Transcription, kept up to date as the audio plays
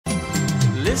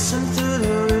Listen to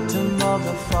the rhythm of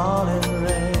the falling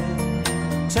rain,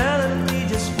 telling me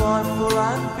just what for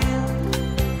I feel.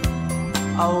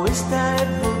 I wish that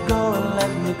it would go and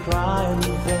let me cry in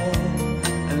vain,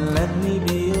 and let me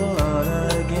be alone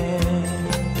again.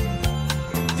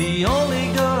 The only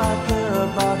girl I care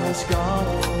about has gone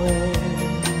away,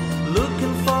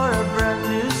 looking for a brand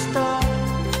new start.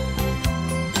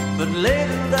 But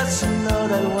little does she know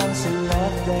that when she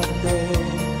left that day,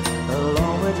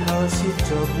 along with her she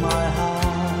took my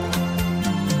heart.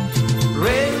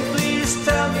 Rain, please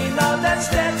tell me now that's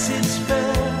it's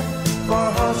fair. For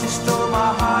her she stole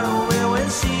my heart away when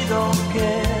she don't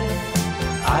care.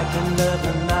 I can live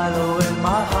another in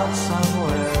my heart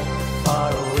somewhere far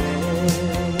away.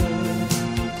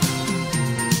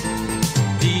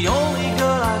 The only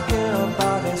girl I care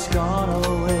about has gone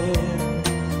away,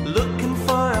 looking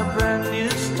for a brand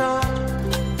new start.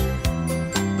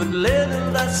 But little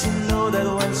does she know that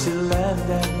when she left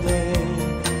that day,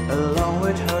 along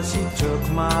with her she took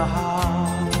my heart.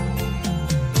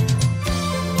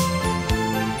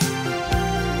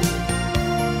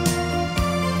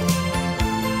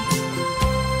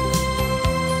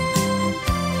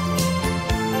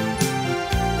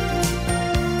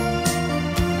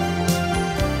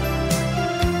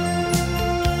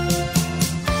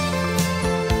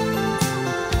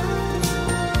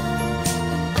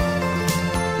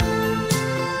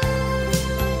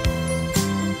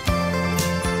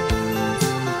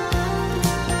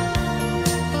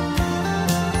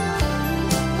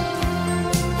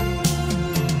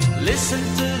 Listen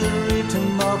to the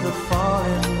rhythm of the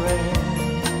falling rain,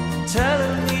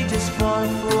 telling me just what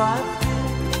for I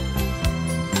feel.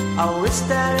 I wish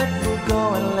that it would go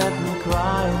and let me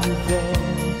cry in vain,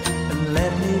 and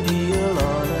let me be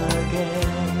alone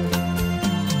again.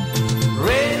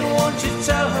 Rain, won't you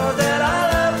tell her that I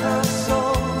love her so?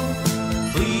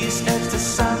 Please ask the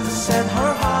sun to set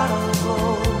her heart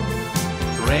aglow.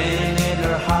 Rain in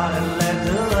her heart and let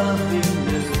the love in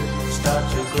you start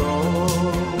to grow.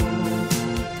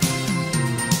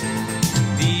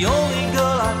 The only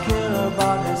girl I care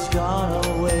about has gone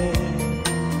away,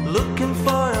 looking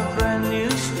for a brand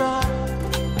new start.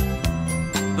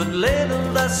 But little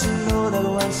does she know that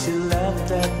when she left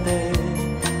that day,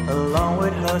 along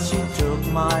with her she took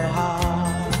my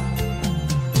heart.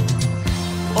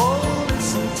 Oh,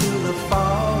 listen to the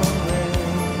falling rain.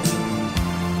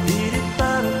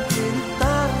 Dee-dee-da-da,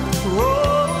 dee-dee-da-da.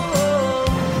 Oh,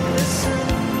 listen,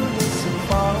 listen,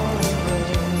 falling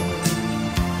rain.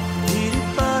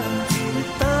 Dee-dee-da-da,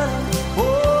 dee-dee-da-da. Oh,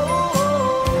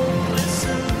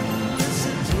 listen,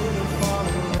 listen to the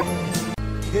falling rain.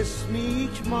 Kiss me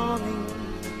each morning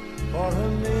for a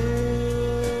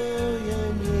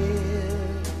million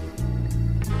years.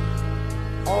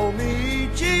 Hold me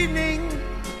each evening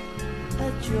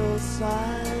at your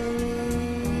side.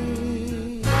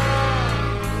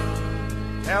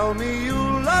 Tell me you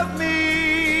love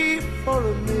me for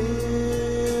a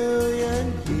million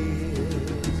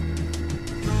years.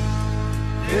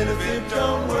 And if it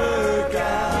don't work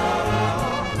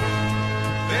out,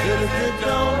 and if it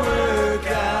don't work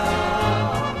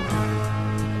out,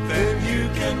 then you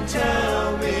can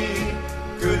tell me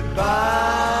goodbye.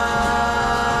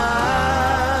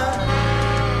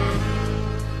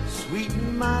 Sweeten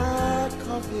my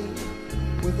coffee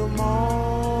with a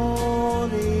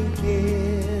morning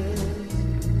kiss.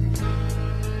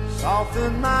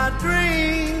 Soften my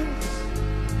dreams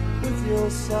with your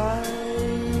sighs.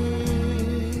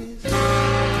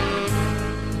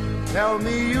 Tell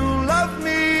me you love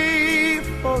me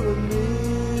for a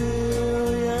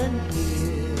million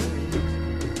years.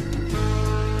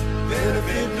 Then if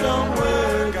it don't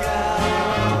work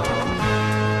out,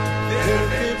 then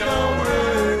if it don't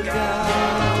work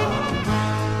out,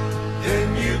 then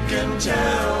you can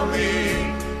tell me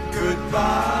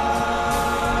goodbye.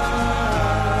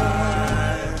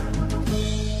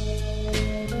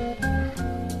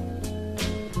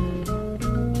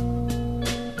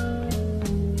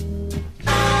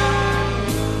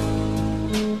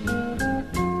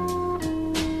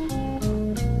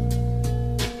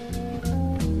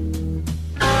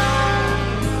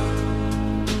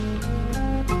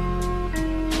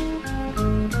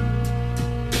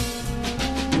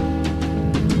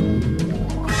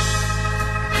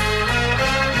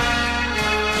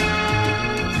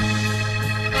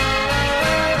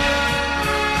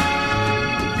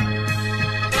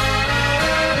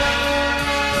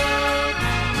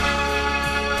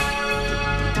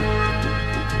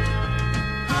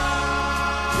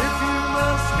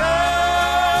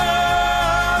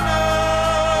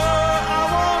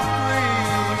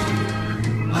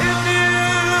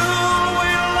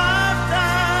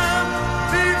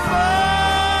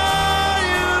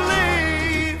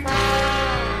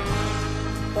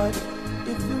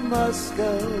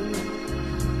 go.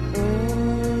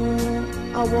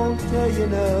 I won't tell you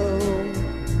no,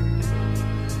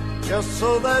 just so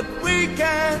that we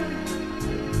can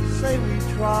say we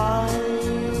tried.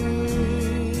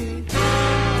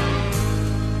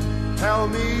 Tell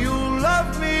me you love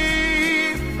me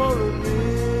for a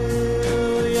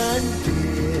million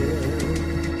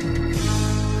years.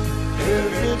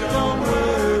 If it don't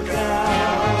work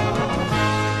out,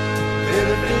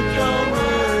 if it don't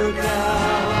work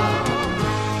out,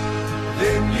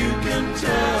 then you can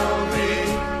tell me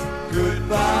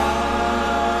goodbye.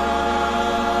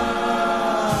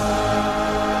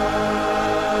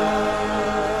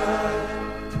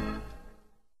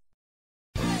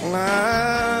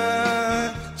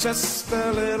 Just a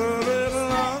little bit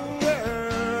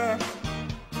longer.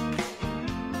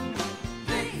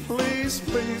 Please,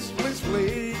 please, please,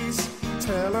 please,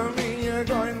 tell me you're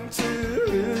going to.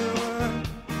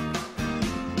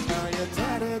 Now your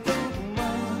daddy don't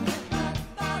mind,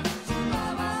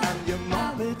 and your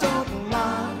mommy don't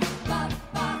mind.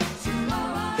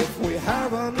 If we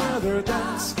have another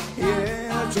dance,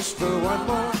 yeah, just one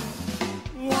more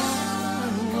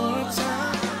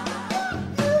time.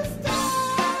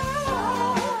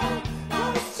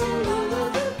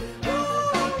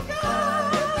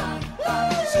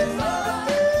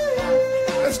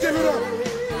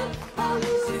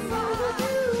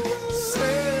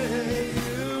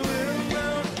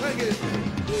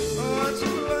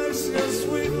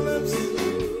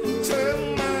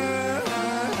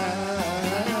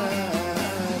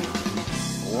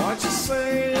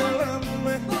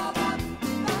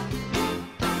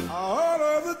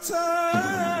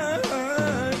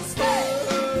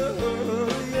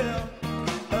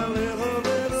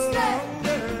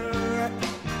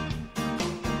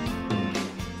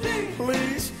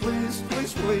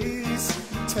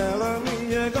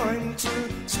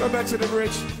 Go back to the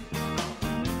bridge.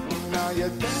 Now your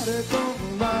daddy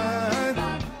don't mind,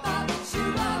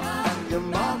 and your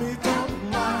mommy don't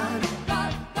mind.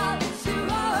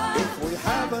 If we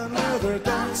have another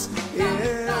dance,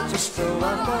 yeah, just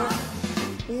one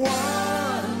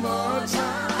more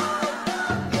time.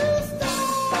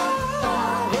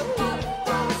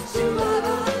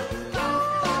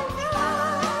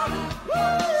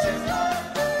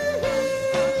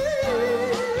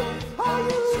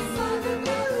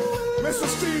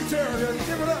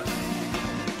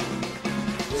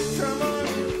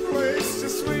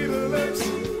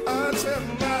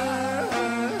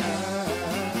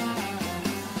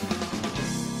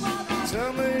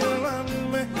 Tell me you love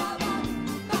me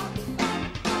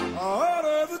all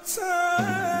of the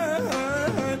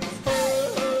time.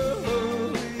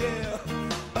 Oh, yeah,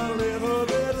 a little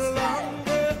bit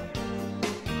longer.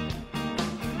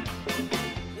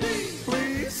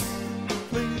 Please,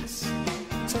 please,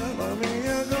 tell me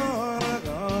you're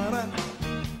gonna.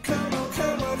 Come on,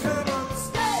 come on, come on.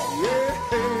 Yeah,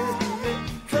 yeah.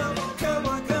 Come on, come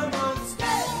on, come on.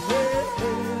 Yeah,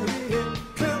 yeah.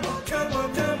 Come on, come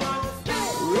on, come on.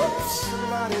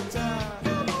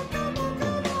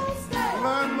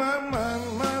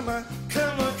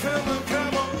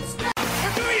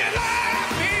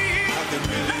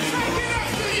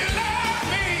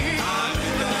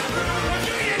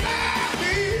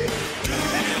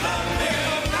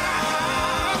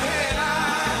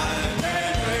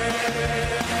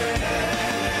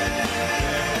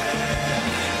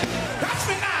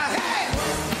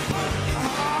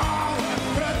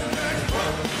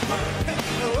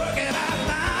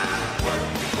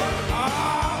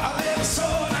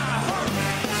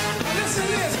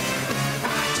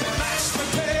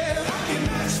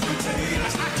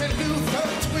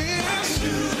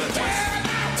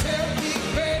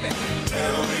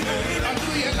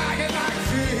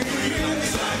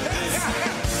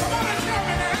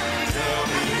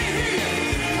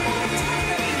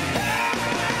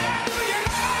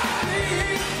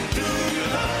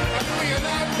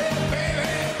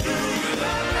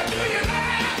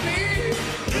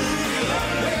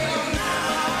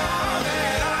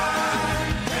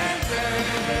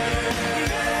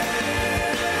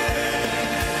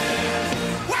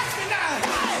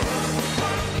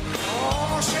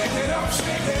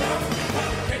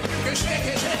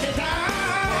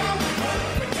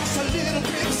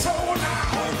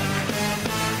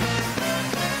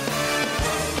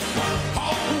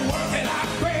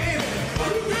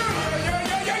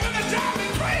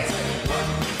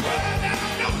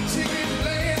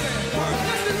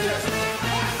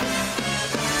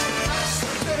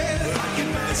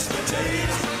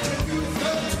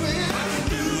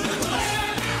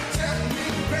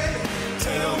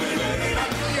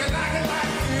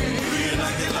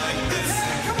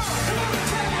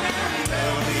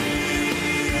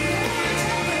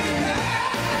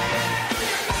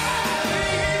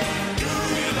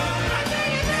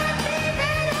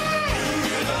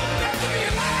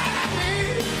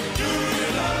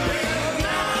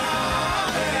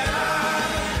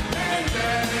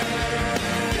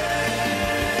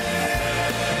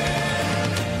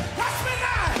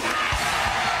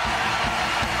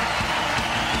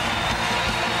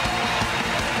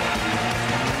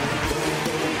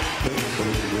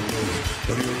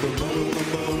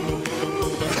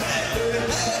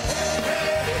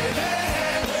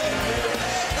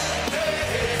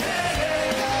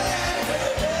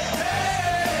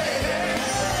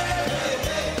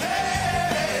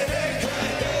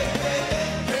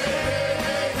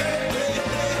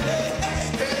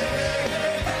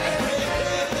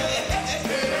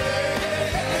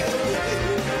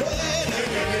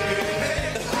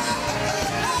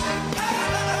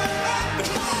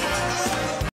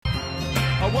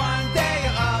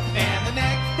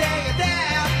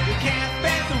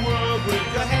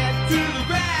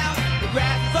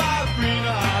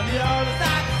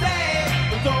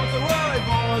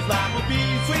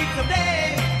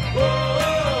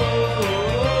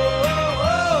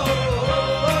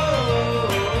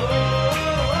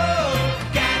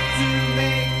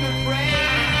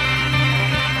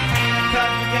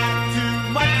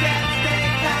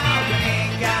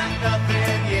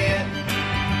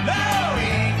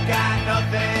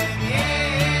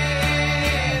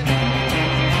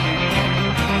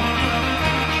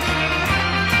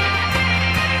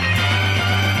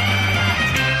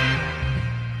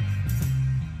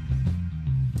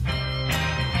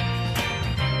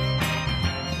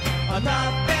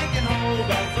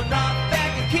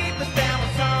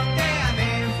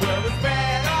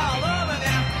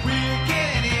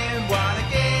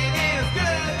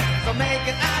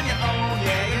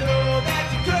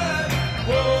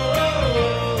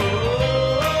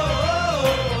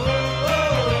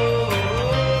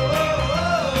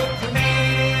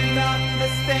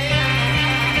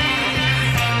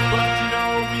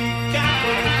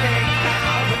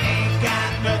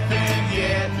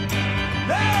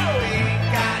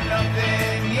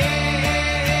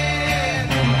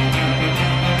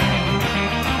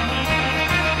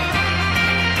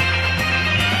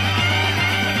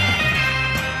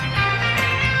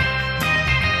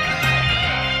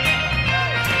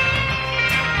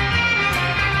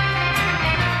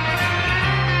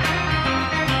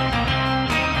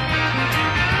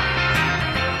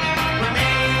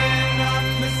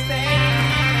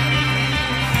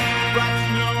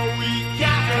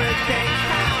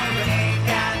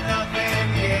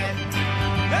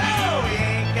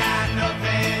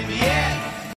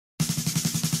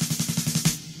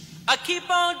 Keep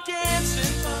on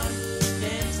dancing,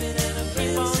 dancing, and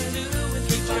keep on doing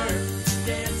the jerk.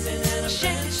 Dancing and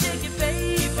shaking, shaking,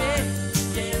 baby.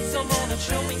 Dance, come on and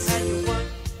show me how you work.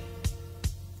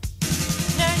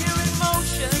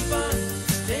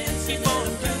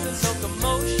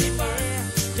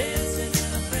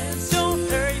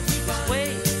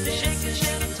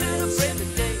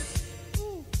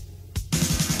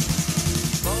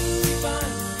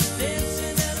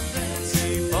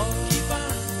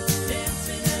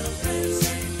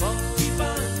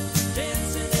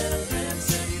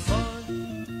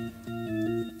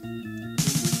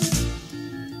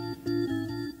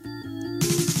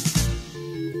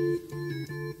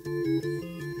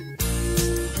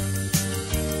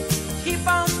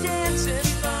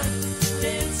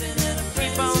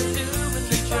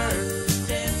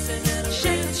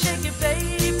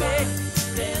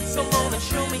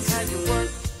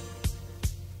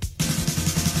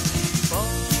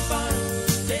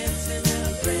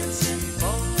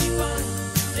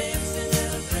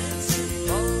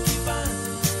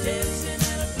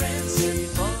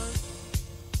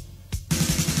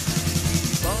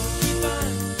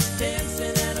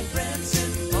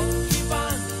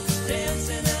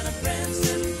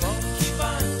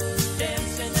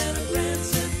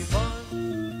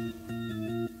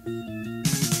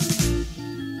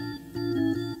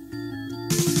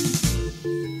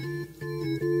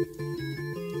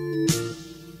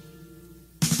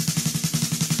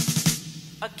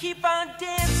 Keep on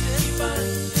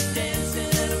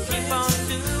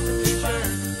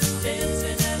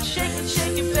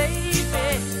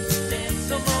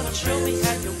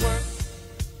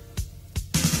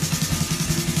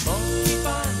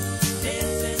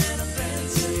and a prancing.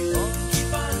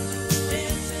 Keep on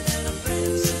dancing and a prancing.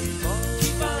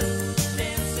 Keep on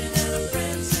dancing and a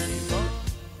prancing.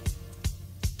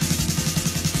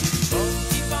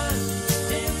 Keep on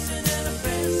dancing and a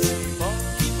prancing.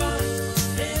 Keep on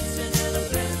dancing and a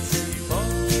prancing.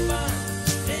 Keep on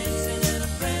dancing and a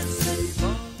prancing.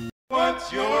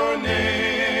 What's your name?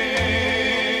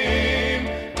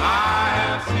 I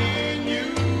have seen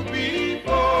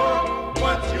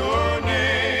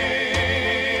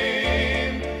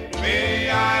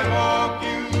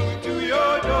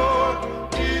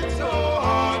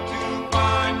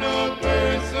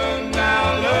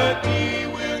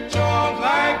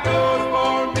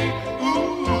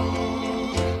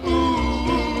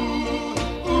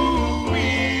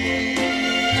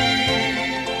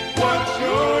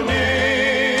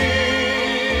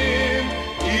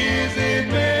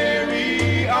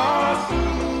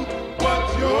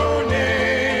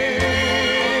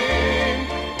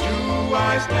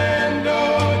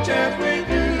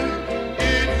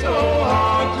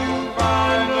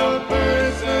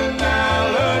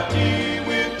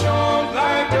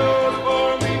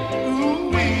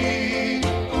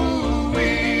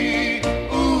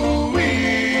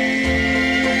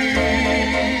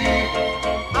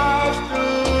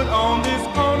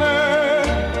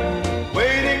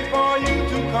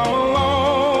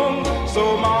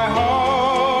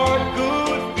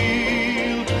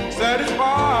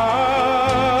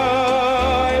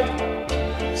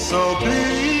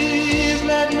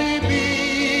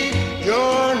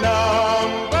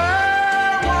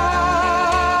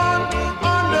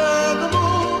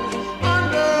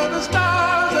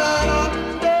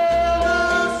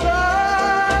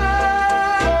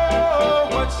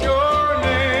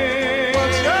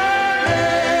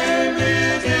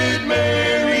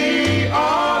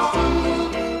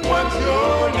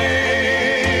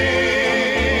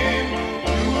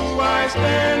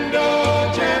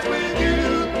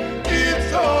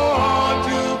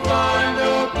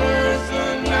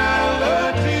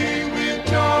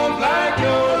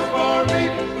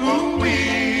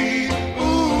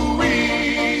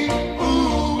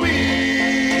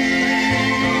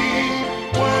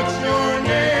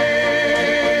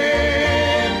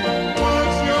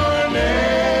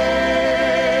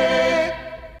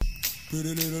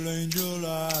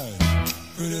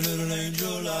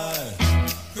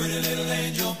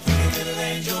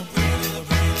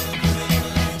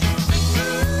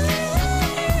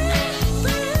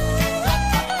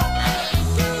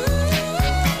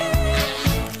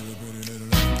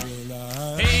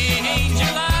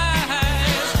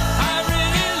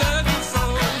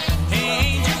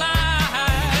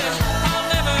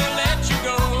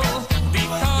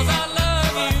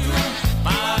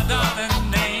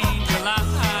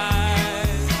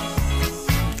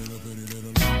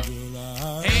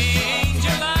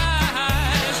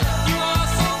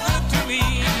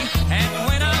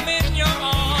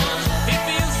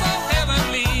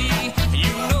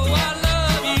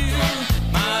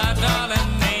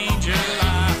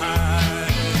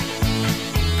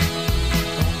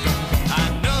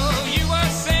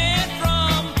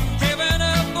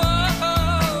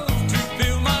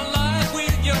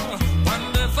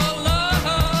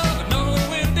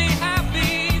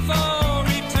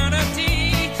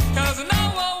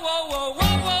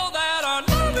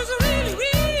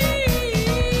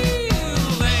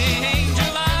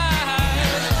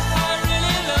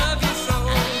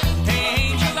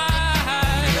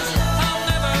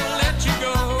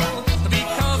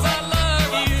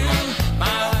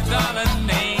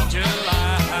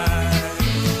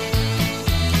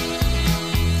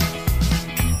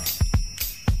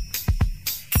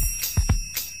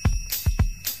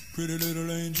Pretty little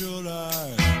angel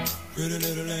eyes, pretty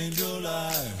little angel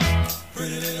eyes,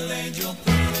 pretty little angel,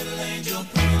 pretty little angel,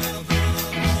 pretty little angel.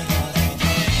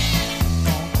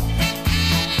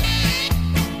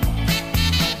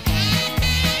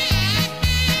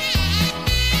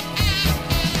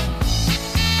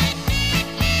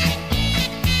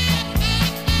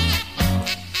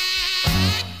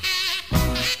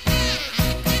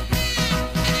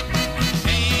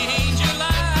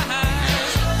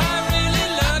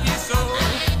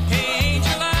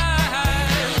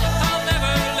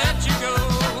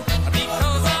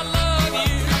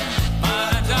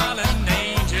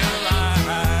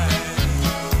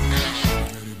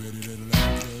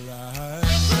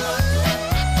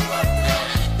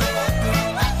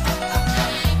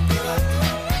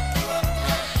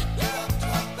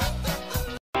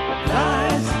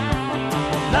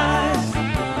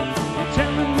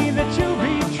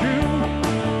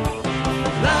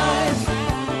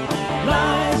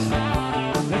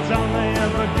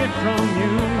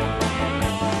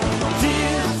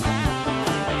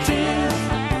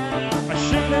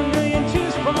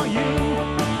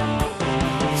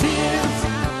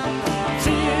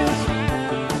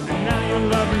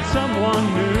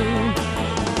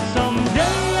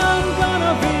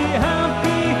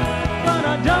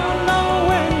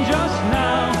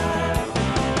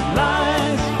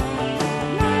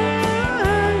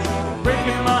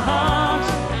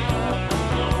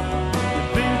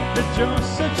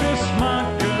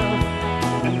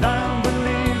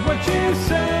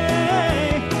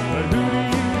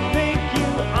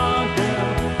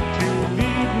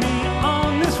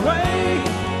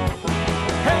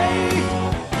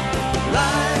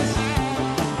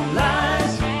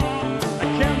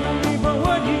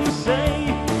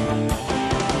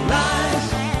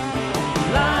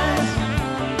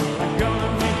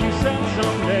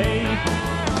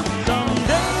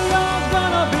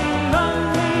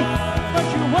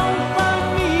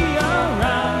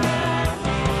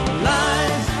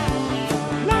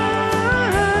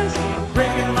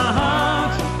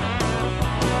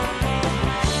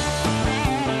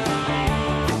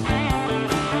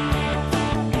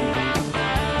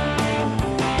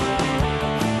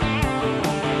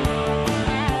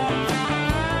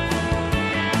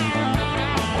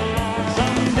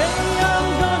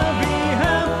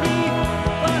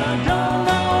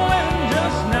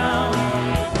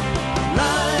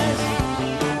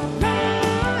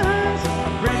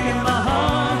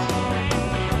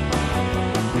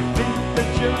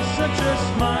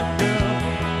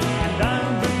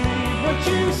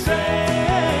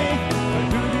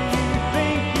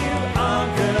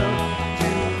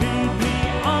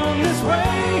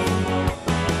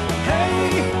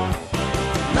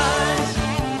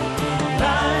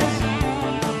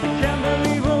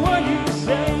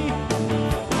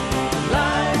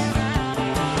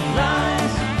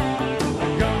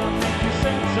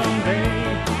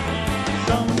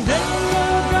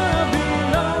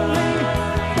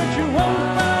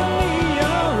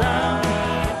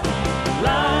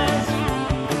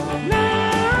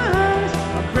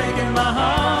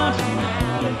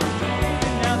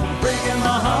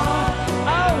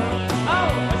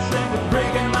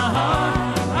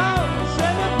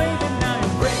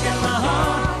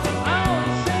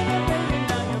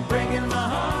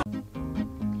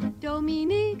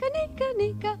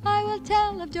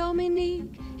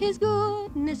 Dominique, his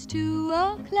goodness to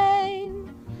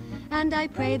acclaim. And I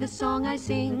pray the song I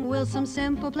sing will some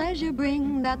simple pleasure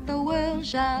bring, that the world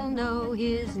shall know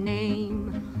his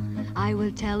name. I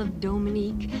will tell of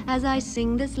Dominique as I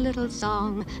sing this little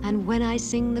song, and when I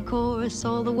sing the chorus,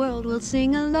 all the world will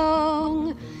sing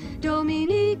along.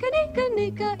 Dominique, Nika,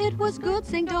 Nika, it was good,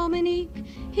 Saint Dominique.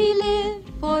 He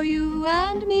lived for you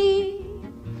and me.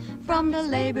 From the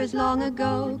labors long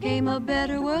ago came a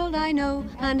better world, I know,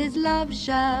 and his love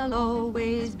shall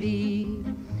always be.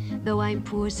 Though I'm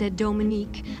poor, said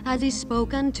Dominique, as he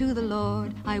spoke unto the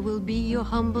Lord, I will be your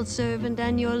humble servant,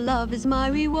 and your love is my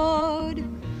reward.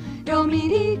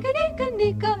 Dominique, Nika,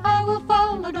 Nika, I will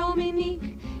follow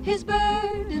Dominique. His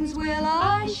burdens will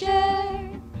I share.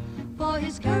 For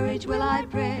his courage will I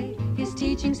pray, his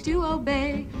teachings to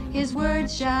obey. His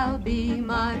words shall be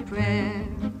my prayer.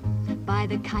 By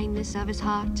the kindness of his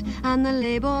heart and the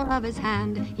labor of his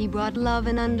hand, he brought love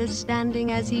and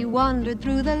understanding as he wandered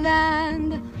through the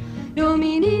land.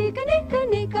 Dominique, Nika,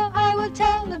 Nika, I will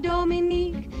tell of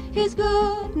Dominique, his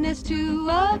goodness to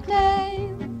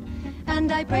acclaim.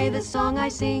 And I pray the song I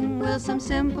sing will some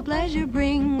simple pleasure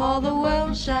bring, all the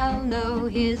world shall know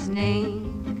his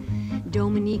name.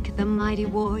 Dominique, the mighty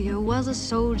warrior, was a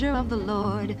soldier of the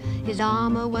Lord. His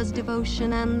armor was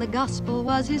devotion and the gospel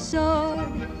was his sword.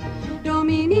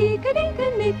 Dominique,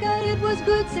 it was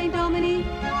good Saint Dominique.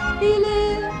 He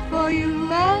lived for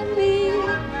you and me.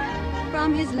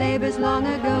 From his labors long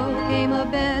ago came a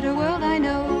better world, I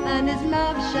know, and his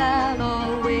love shall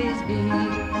always be.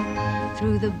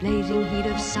 Through the blazing heat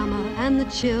of summer and the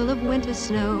chill of winter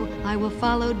snow, I will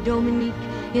follow Dominique,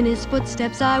 in his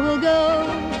footsteps I will go.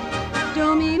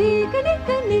 Dominique,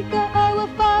 I will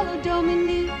follow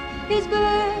Dominique, his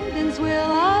burdens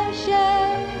will I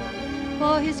share.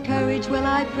 For his courage will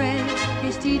I pray,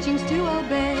 his teachings to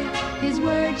obey, his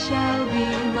word shall be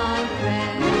my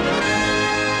prayer.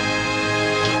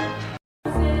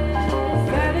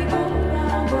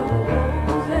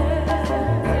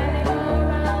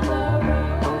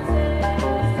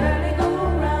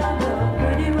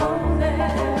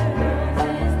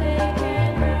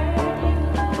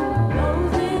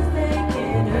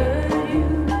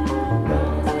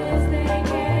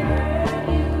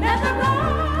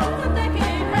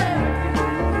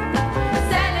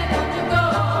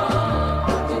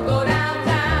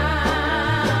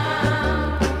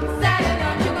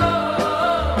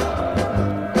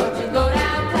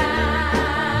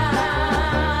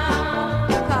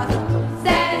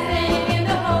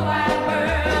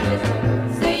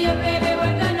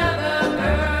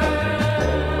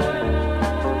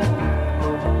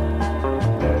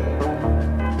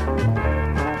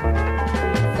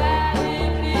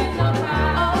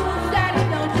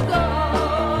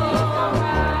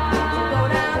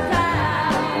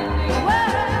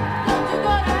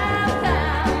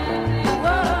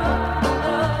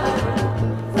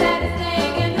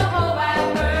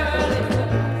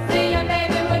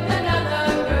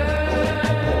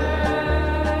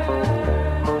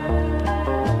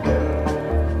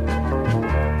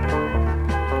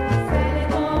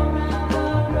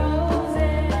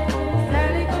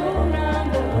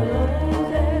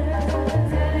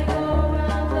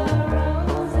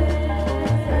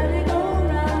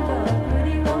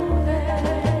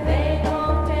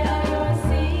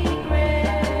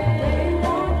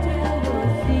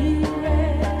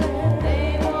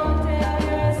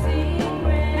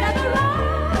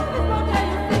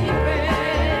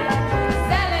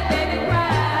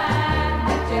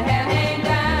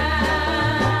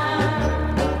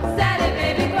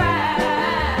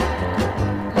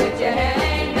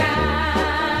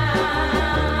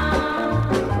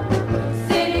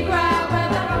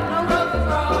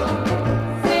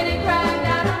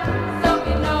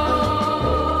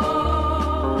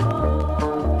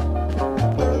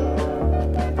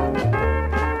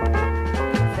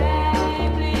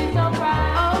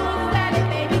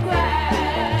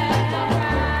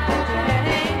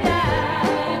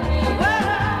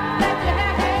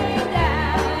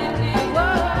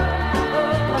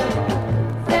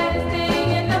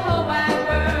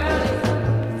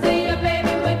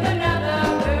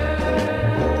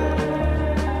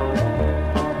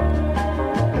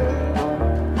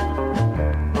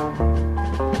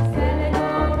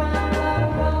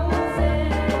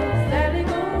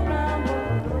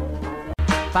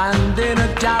 Finding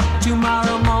a job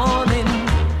tomorrow morning.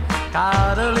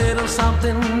 Got a little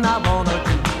something I wanna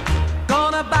do.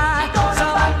 Gonna buy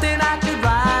something I could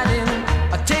ride in.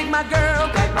 I take my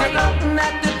girl dating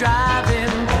at the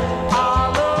drive-in. Our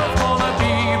love's gonna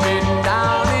be written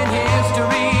down in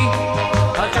history,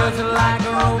 just like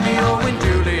Romeo and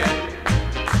Juliet.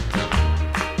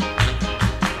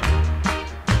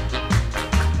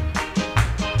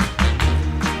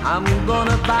 I'm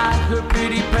gonna buy her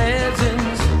pretty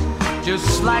presents,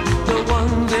 just like the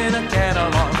ones in a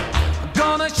catalog. I'm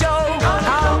gonna show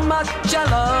how much I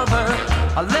love her.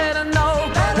 I'll let her know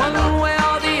one way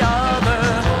or the other.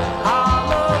 Our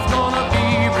love's gonna be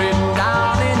written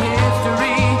down in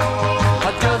history,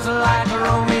 just like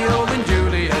Romeo and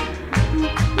Juliet.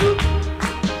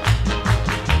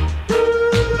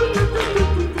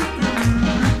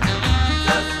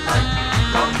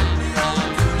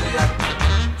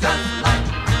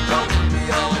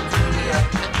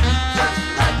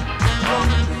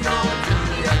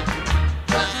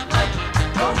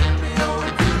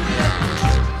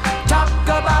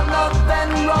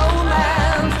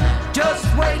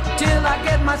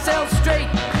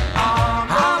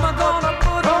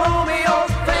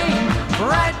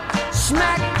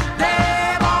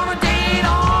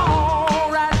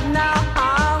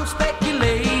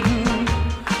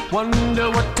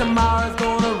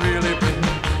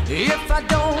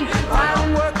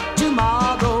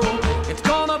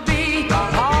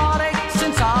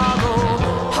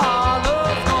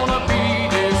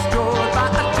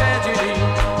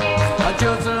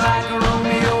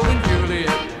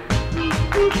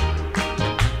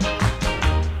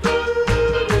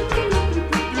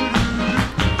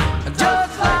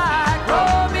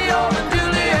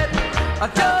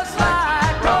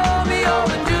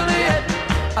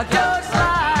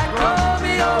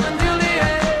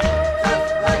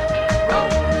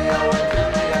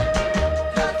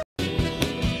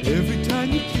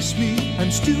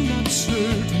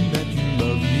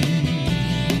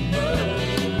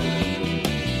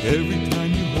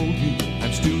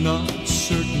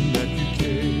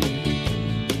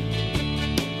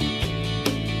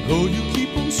 Though you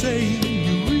keep on saying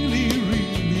you really,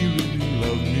 really, really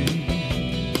love me,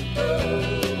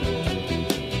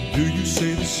 do you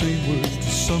say the same words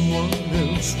to someone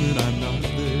else when I'm not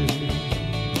there?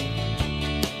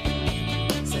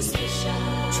 Suspicion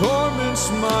Torments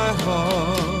my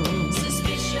heart,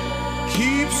 Suspicion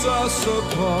keeps us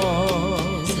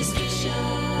apart. Suspicion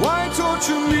Why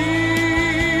torture me?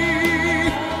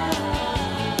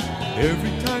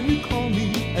 Every time you call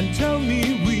me and tell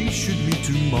me we should meet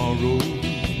tomorrow,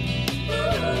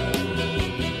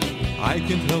 I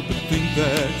can't help but think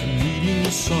that you're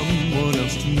meeting someone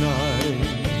else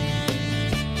tonight.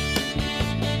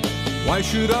 Why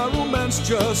should our romance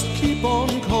just keep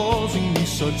on causing me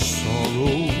such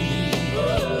sorrow?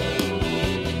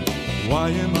 Why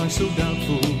am I so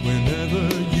doubtful whenever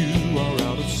you are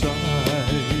out of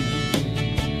sight?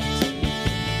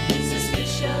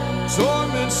 Suspicion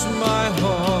Torments my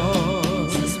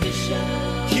heart, Suspicion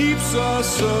keeps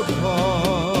us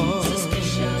apart.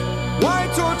 Suspicion Why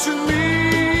torture me?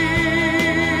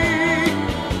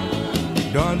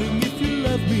 Darling, if you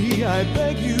love me, I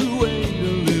beg you wait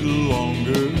a little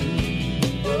longer.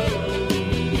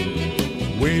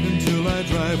 Wait until I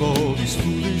drive all these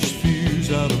foolish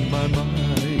fears out of my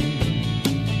mind.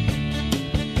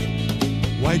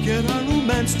 Why can't our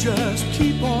romance just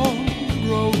keep on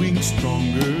growing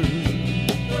stronger?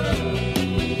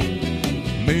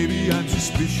 Maybe I'm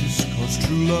suspicious, cause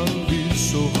true love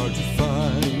is so hard to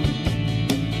find.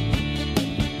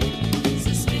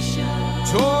 Suspicion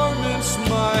Torments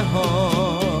my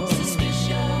heart,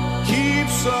 Suspicion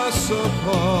keeps us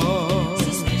apart.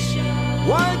 Suspicion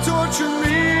Why torture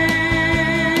me?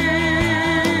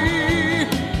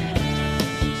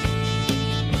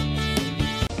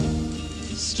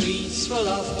 Streets full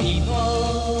of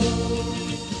people,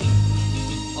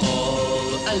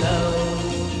 all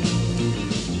alone.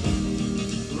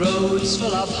 Roads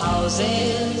full of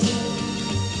houses,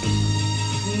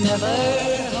 never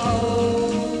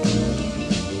home.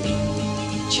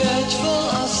 Church full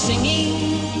of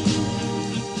singing,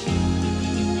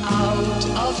 out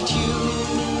of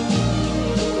tune.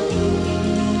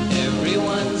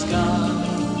 Everyone's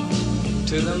gone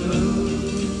to the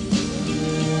moon.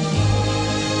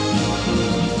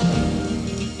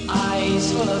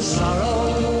 Eyes full of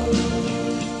sorrow,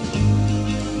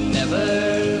 never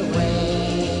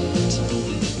wet.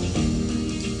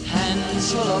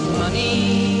 Hands full of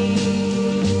money,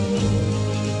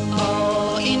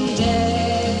 all in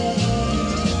debt.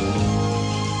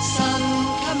 Sun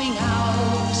coming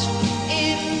out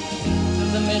in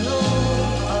the middle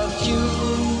of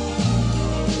June.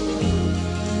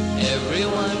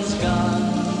 Everyone's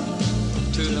gone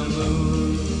to the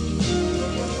moon.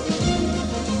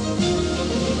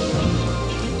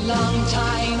 Long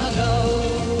time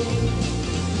ago,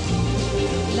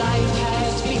 life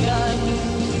has begun.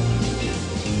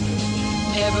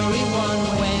 Everyone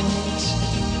went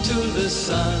to the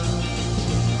sun.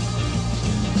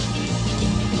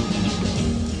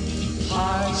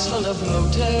 Hearts full of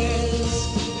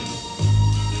motors,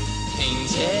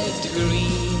 painted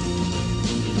green.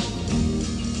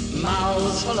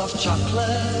 Mouths full of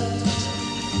chocolate,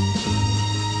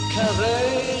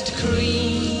 covered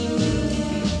cream.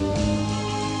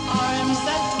 Arms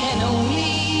that can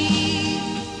only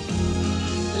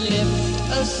lift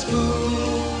a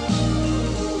spoon.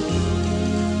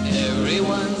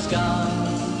 Everyone's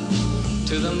gone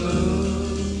to the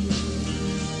moon.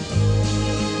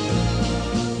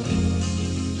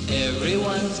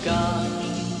 Everyone's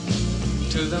gone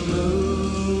to the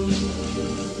moon.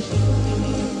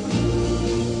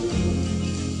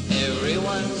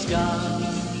 Everyone's gone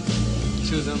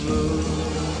to the moon.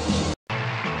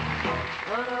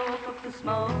 When I woke up this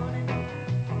morning,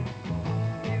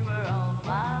 you were on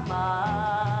my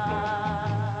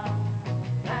mind,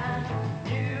 and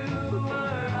you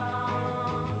were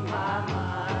on my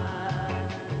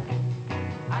mind.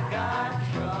 I got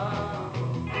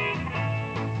trouble,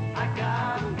 I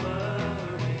got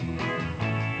worry,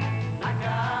 I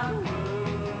got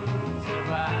wounds to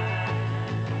ride.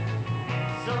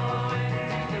 So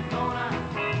it ain't gonna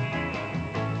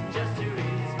just to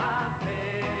ease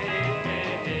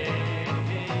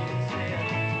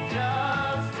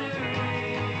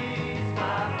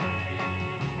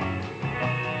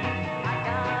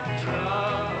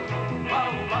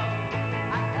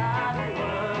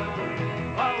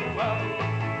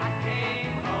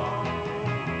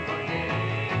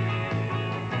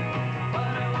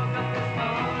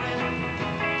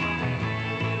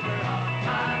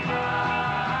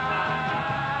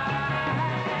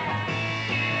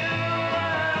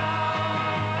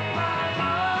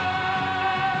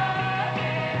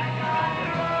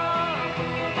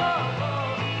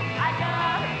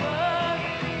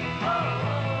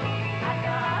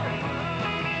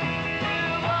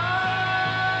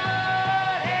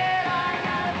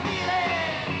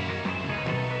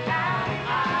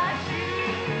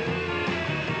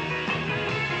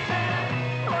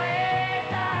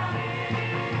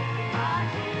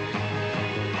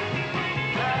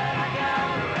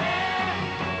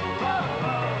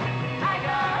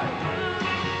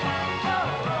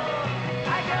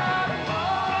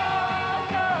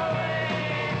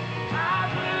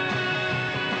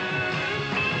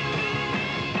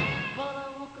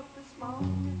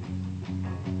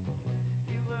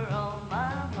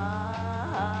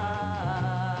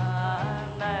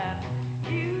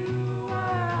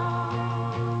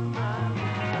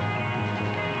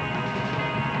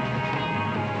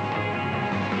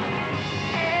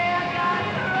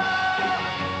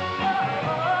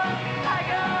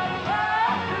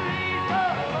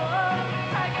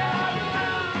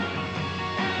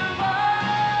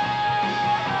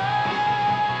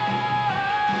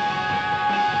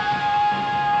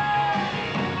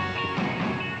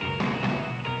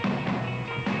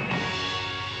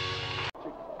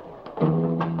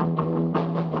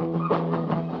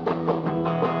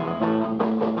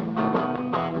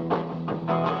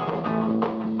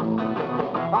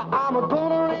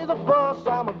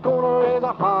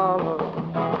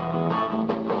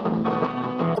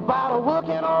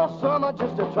summer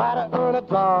just to try to earn a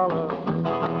dollar.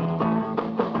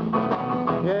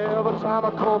 Yeah, every time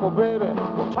I call my baby,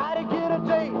 try to get a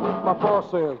date, my boss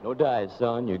says, no diet,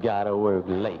 son, you gotta work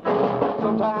late.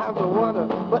 Sometimes I wonder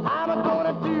what I'm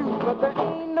gonna do, but there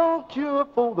ain't no cure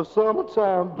for the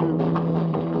summertime blues.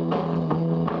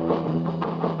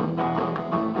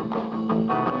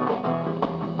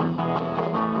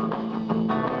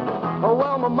 Oh,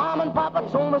 well, my mom and papa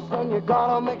told me, son, you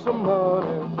gotta make some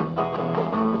money.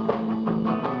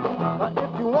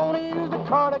 If you want to use the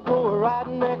car to go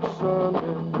riding next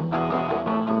Sunday.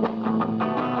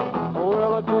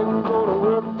 Well, I didn't go to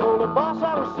work, told the boss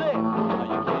I was sick. Now,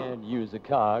 you can't use the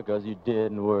car because you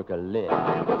didn't work a lick.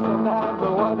 Sometimes I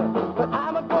wonder what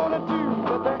I'm gonna do,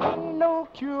 but there ain't no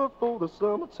cure for the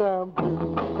summertime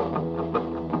blues.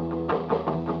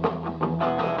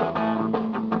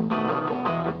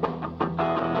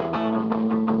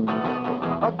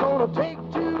 I'm gonna take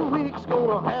 2 weeks,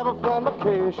 gonna have a fun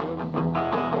vacation.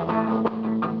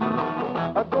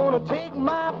 I'm gonna take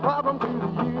my problem to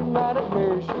the United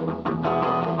Nations.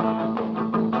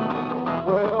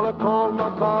 Well, I called my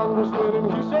congressman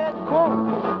and he said, quote,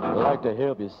 I'd like to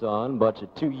help you, son, but you're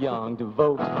too young to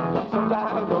vote.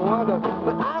 sometimes I wonder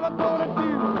what I'm gonna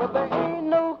do, but there ain't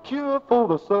no cure for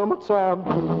the summertime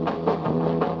blues.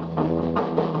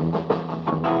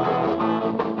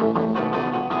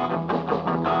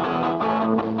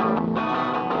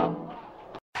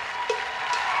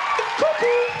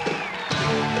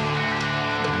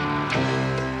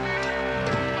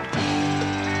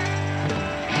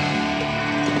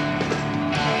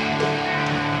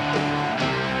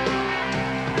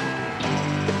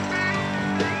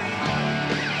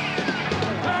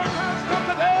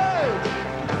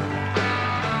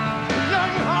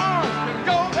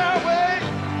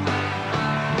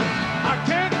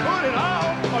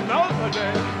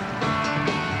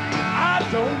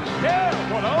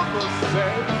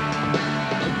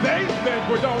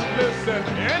 We don't listen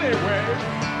anyway.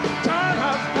 Time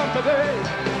has come today.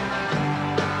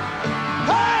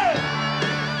 Hey!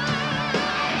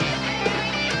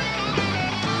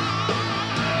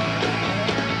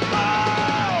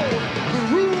 Oh! The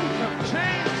rules have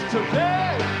changed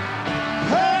today.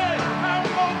 Hey! Have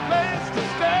no place to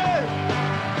stay.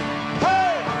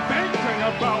 Hey! Thinking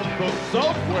about the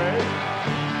subway.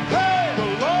 Hey! The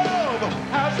love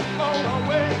has flown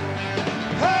away.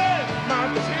 Hey! My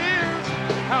tears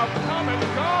have come and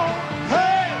gone.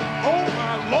 Hey, oh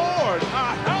my Lord,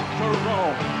 I have to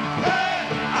roam. Hey,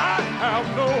 I have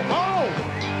no home.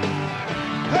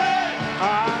 Hey,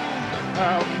 I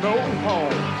have no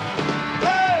home.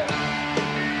 Hey.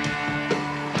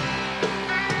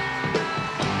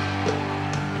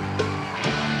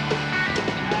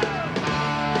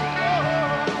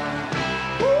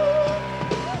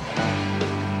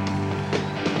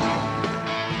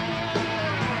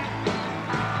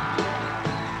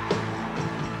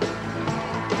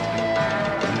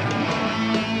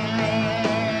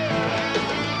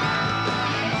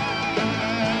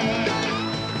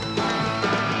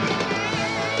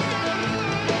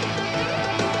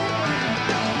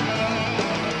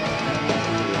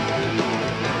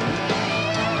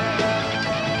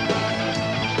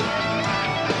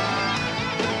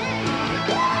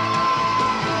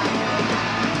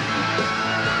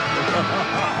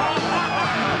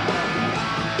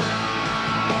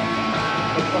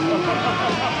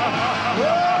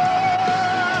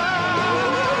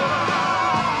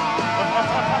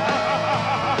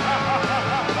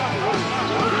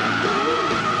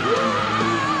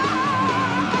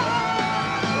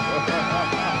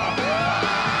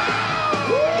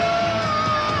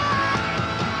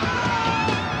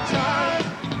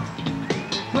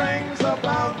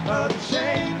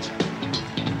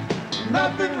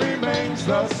 Nothing remains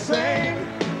the same.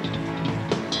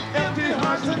 Empty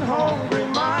hearts and hungry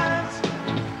minds.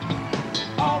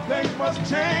 All things must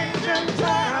change in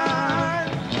time.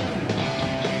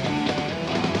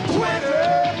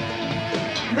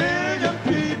 20 million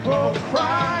people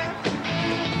cry.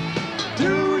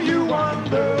 Do you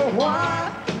wonder why?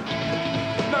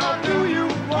 Now do you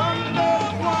wonder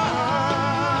why?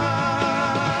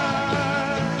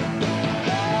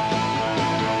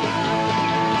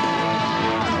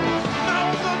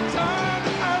 Now the time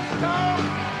has come.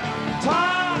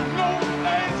 Time, no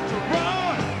place to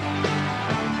run.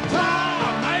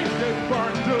 Time ain't been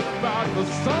burned up by the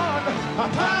sun.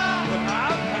 But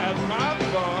I've had my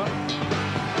fun.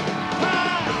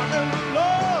 Time and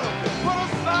love put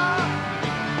aside.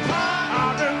 Time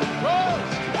I've been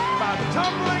crushed by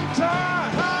tumbling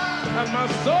time. And my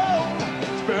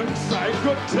soul's been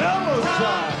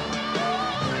psychotelicized.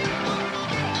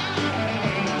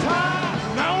 Time,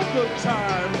 now the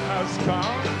time has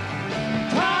come.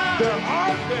 There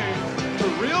are things to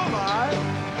realize.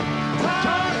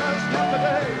 Time has come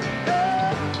today.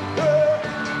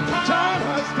 Time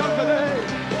has come today.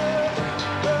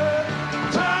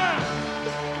 Time.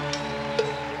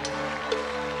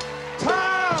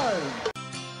 Time.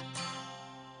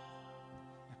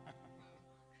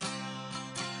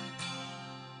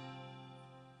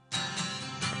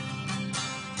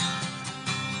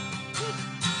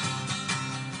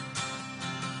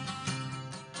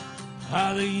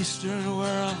 How the Eastern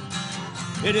world,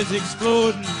 it is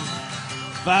exploding,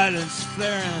 violence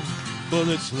flaring,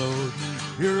 bullets loading.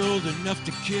 You're old enough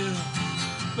to kill,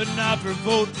 but not for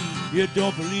voting. You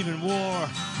don't believe in war,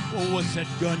 well, what's that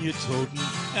gun you're toting?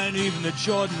 And even the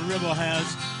Jordan River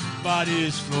has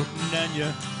bodies floating, and you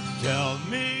tell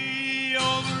me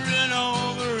over and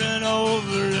over and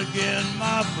over again,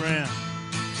 my friend,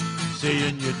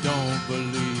 saying you don't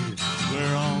believe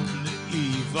we're on the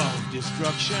eve of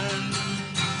destruction.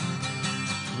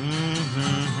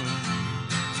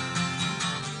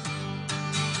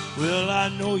 Well, I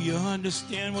know you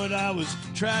understand what I was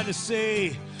trying to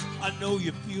say. I know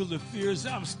you feel the fears,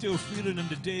 I'm still feeling them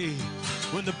today.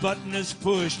 When the button is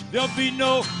pushed, there'll be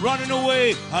no running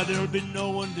away. There'll be no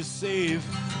one to save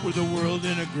with the world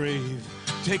in a grave.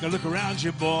 Take a look around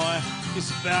you, boy.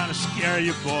 It's bound to scare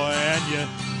you, boy. And you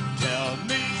tell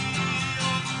me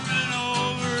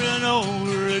over and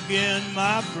over again,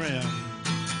 my friend,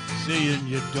 saying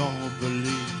you don't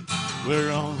believe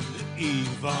we're on the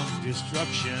eve of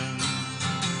destruction.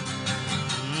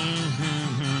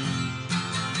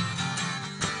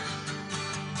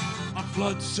 My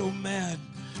blood's so mad,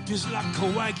 just like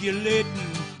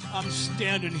coagulating. I'm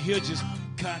standing here just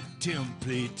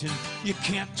contemplating. You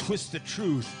can't twist the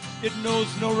truth. It knows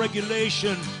no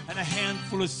regulation, and a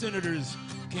handful of senators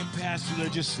can pass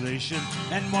legislation,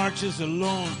 and marches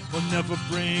alone will never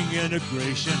bring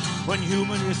integration. When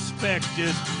human respect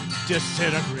is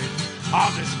disintegrating,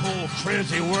 this whole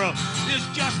crazy world is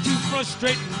just too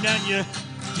frustrating. And you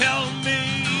tell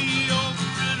me over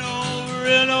and over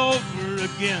and over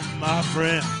again, my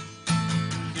friend,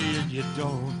 and you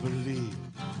don't believe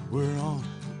we're on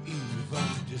the eve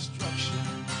of destruction.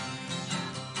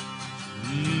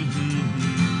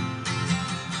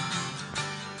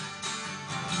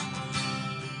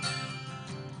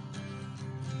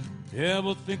 Yeah,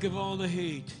 well, think of all the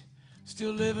hate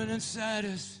still living inside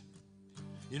us.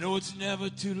 You know it's never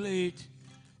too late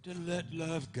to let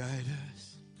love guide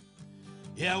us.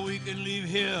 Yeah, we can leave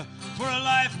here for a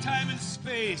lifetime in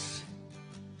space,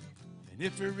 and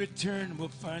if we return, we'll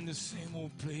find the same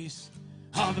old place.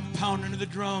 The pounding of the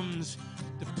drums,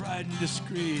 the pride and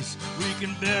disgrace. We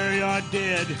can bury our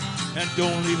dead and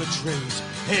don't leave a trace.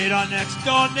 Hate our next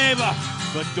door neighbor,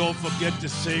 but don't forget to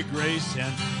say grace.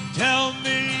 And tell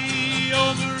me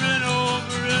over and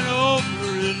over and over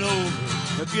and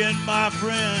over again, my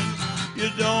friend, you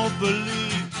don't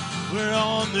believe we're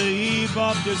on the eve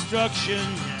of destruction.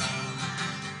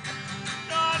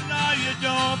 No, you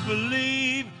don't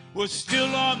believe we're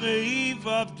still on the eve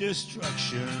of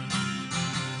destruction.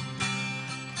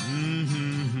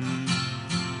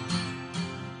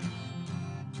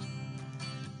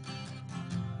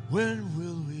 When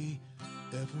will we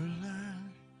ever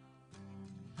learn?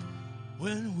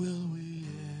 When will we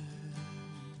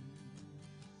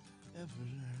ever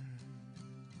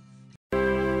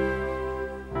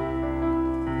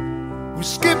learn? We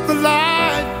skip the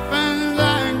life and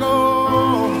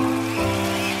tango,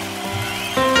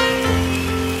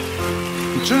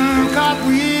 turn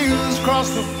cartwheels across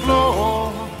the floor.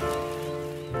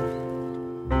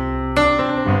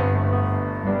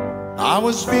 I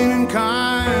was feeling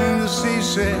kind of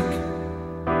seasick,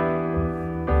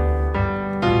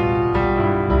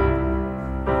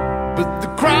 but the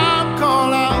crowd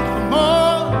called out for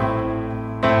more.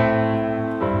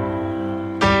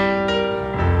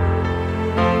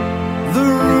 The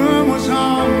room was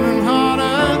humming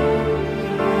harder,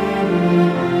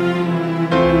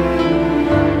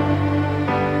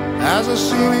 as the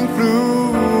ceiling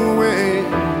flew away.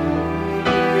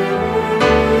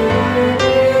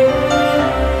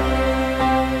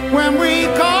 When we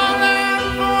called out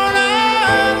for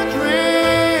another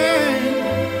drink,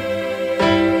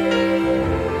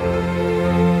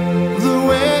 the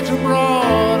waiter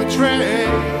brought a tray,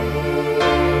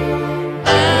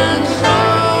 and so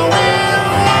it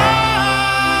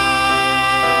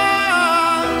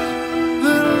was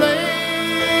that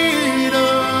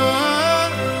later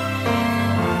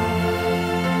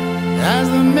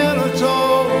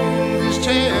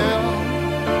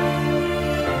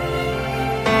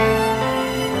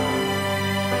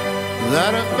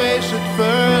her face at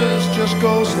first just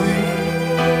ghostly.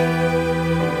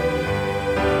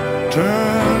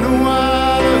 Turn to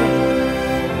water,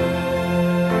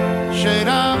 shade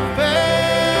of pale.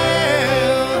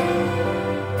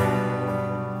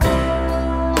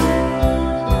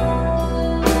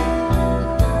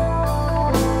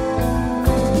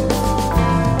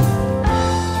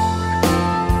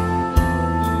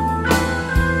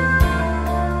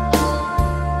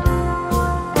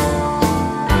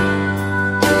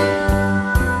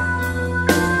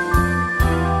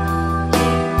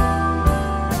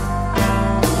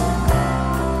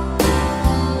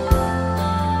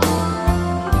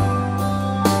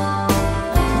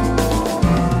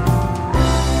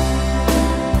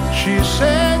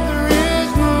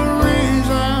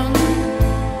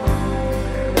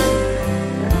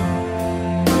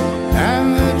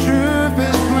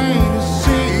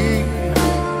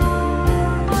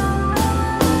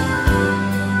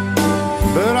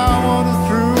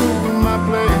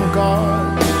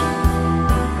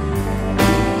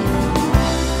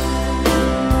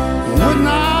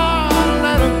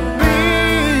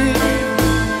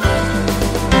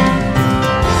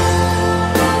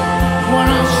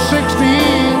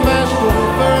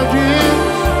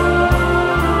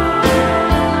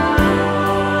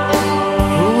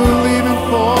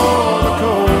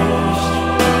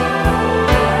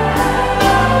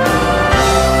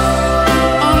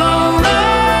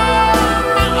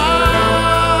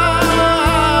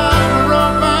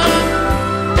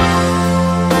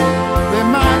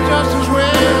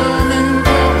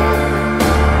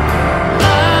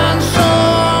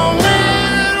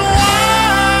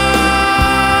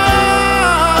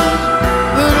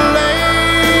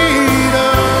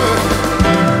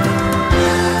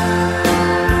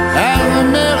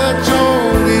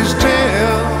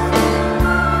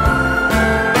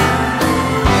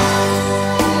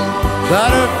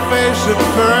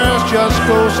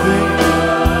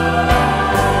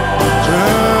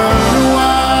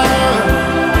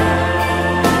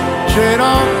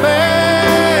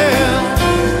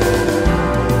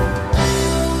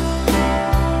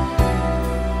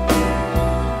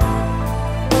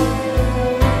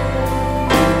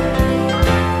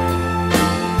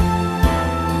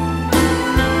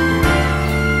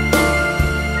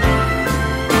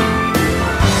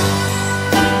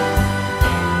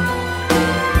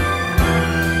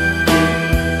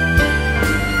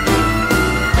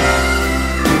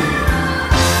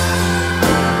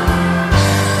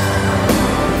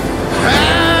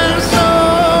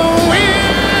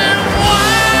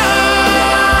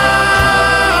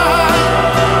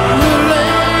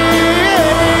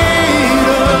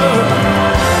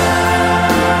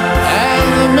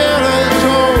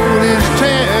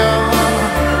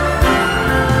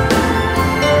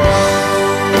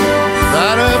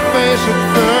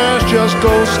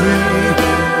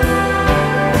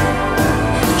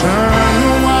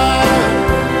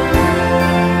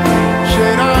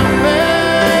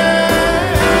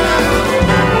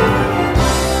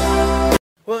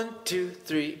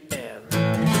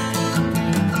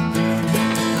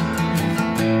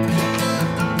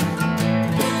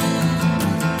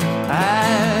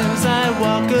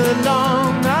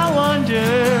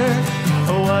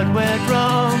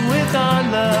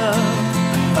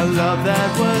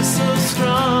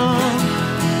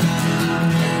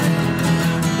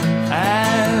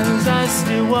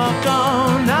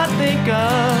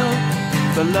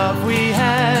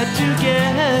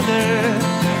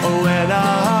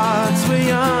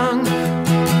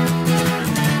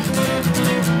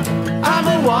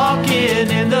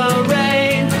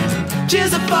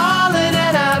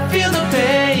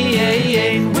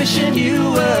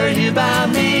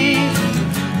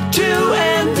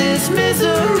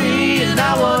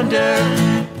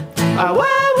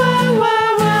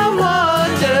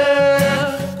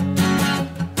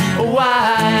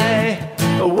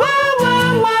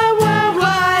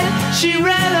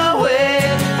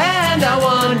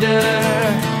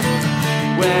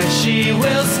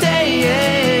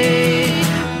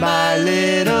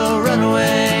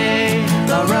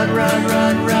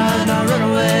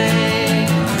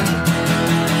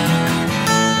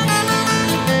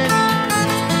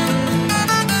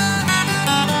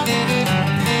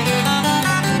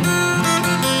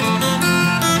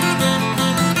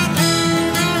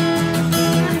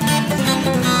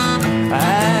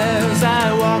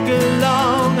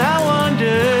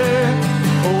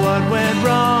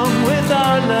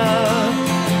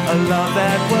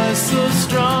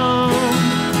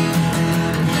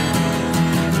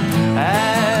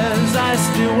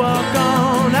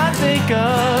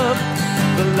 Of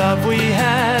the love we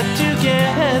had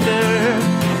together,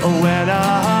 when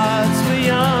our hearts were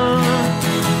young.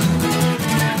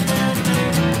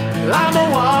 I'm a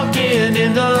walking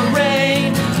in the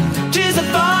rain, tears are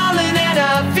falling and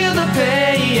I feel the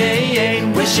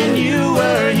pain, wishing you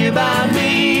were here by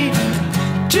me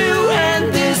to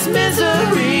end this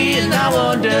misery. And I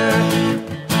wonder,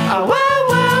 I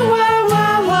wonder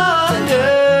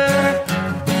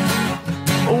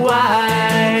why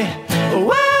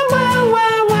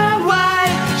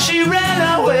she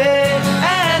ran away,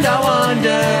 and I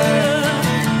wonder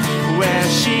where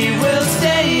she will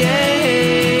stay.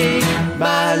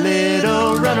 My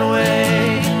little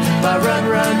runaway, my run,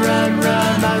 run, run,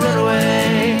 run, my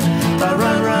runaway, my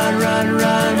run, run, run,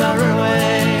 run, my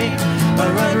runaway, my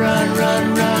run, run,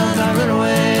 run, run, my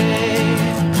runaway.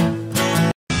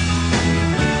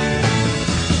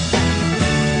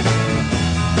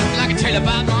 I can tell you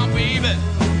about my baby.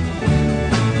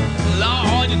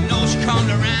 Lord, you know she come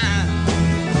around.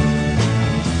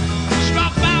 She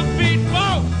dropped 5 feet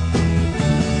 4,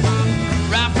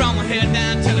 right from her head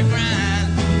down to the ground.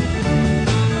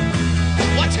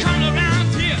 What's coming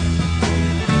around here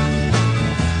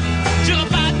till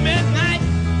about midnight?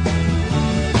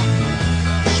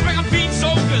 She make her feet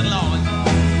so good, Lord.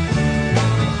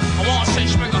 I want to say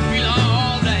she make her feel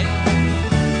all day.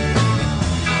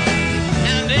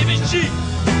 And David's G.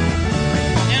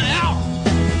 And L.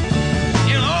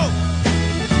 And O.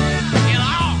 And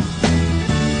R.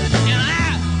 And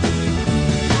I.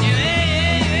 And A.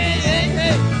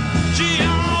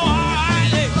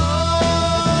 G-O-R-I-A.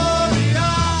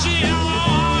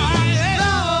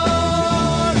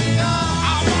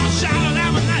 I want to shout it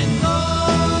out at night.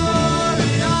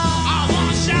 I want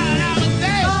to shout it out at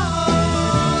day.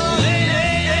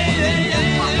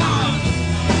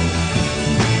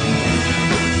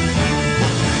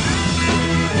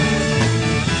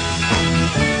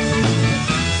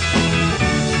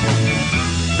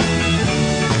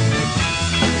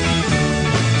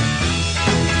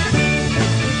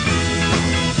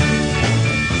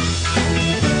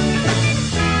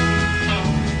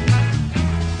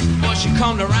 Well, she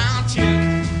come around to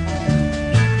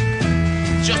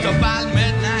just about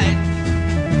midnight.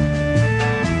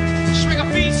 She make her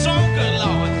feel so good,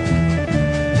 Lord.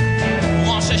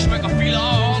 One says she make her feel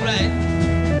all right.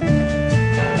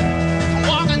 I'm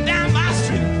walking down my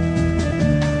street.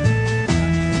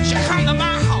 She come to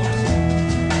my house.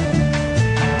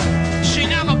 She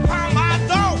never pound my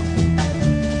door.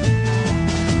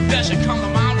 Then she come to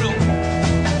my room.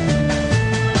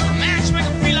 Man, she make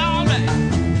her feel all right.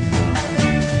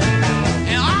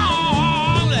 And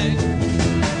all right.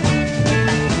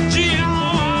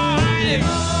 G-O-R-I-A.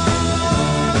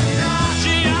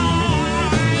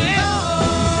 G-O-R-I-A.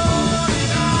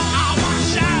 I want to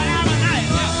shout out at night.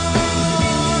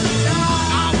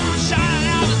 I want to shout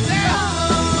out at day.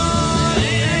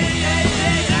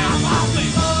 I'm off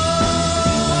it.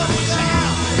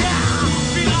 Shout.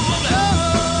 Feel all right.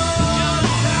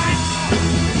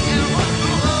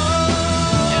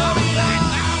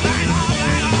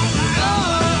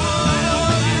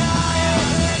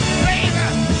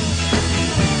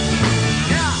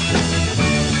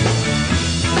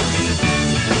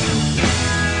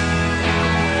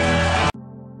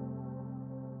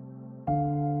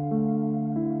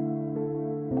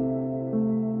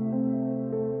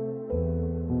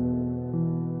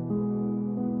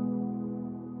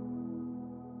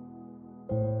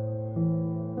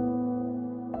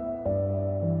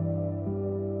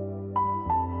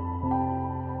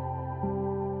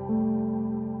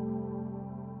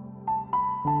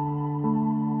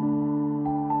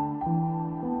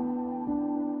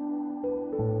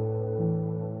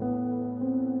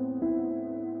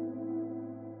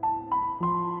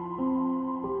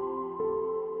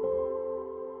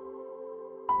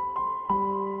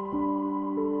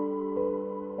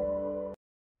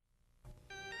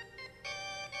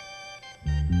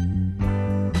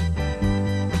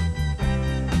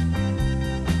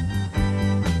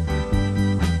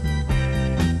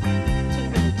 Too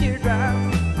many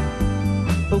teardrops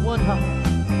for one heart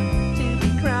to be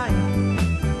crying.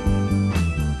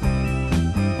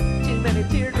 Too many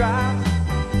teardrops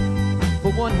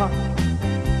for one heart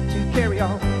to carry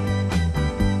on.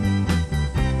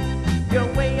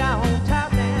 You're way out on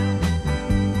top now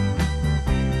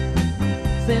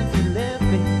since you left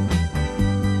me.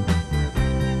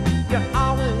 You're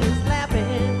always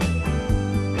laughing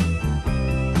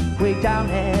way down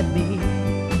at me.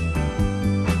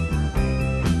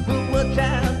 Well, watch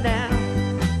out now,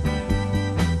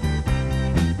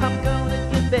 I'm gonna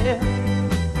get there.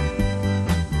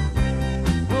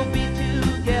 We'll be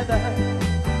together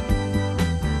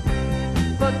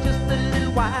for just a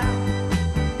little while.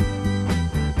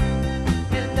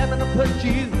 put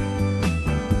you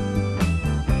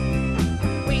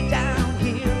way down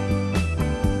here,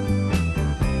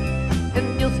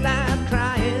 and you'll start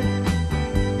crying.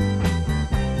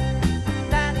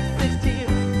 96 tears.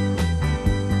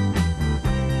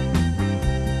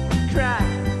 Cry.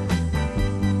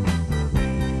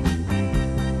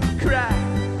 Cry.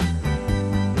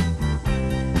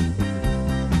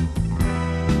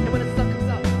 And when the sun comes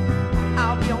up,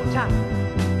 I'll be on time.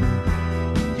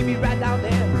 You'll be right down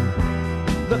there,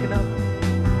 looking up.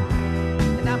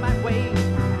 And I might wave,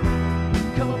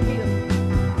 come up here,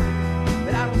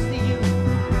 but I don't see you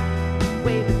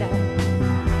waving down.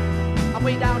 I'm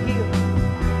way down here,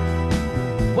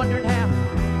 wondering how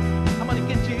I'm gonna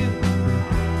get you,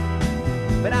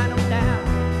 but I know now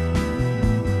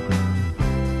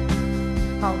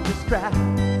I'll just cry,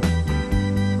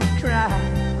 cry,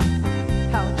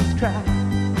 I'll just cry.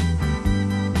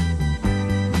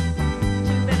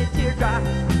 Too many teardrops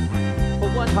for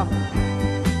one heart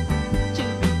to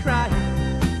be crying.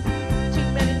 Too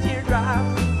many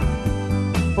teardrops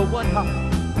for one heart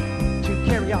to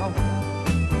carry on.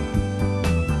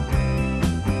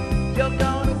 You're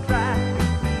gonna cry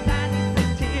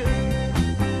 96 tears.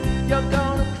 You're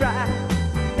gonna cry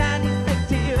 96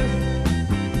 tears.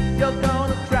 You're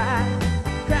gonna cry,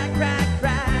 cry, cry,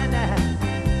 cry now.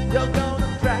 You're gonna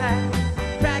cry,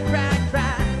 cry, cry,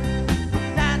 cry.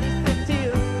 96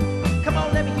 tears. Come on,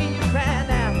 let me hear you cry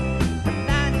now.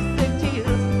 96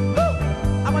 tears. Woo!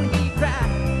 I wanna hear you cry.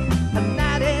 A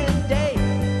night and day,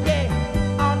 yeah,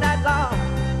 all night long.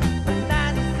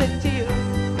 96 tears.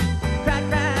 Cry,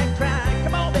 cry, cry.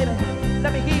 Come on, baby,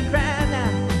 let me hear you cry now.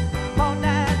 All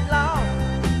night long.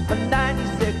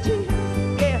 96 tears.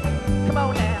 Yeah, come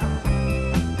on now.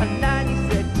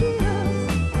 96 tears.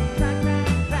 Cry, cry,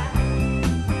 cry.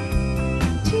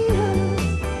 Tears.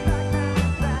 Cry, cry,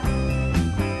 cry.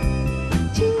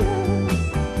 Tears.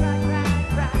 Cry, cry,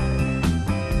 cry.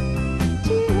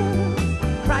 Tears.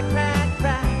 Cry, cry,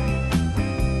 cry.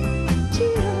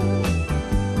 Tears.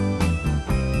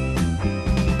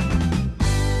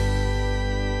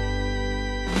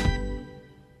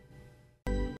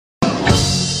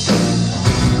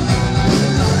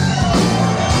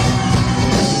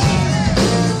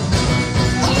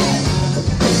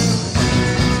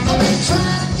 I've been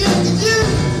trying to get to you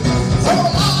for a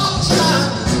long time.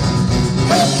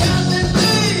 Hey, Captain D,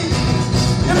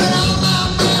 you've been on my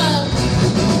mind.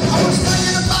 I was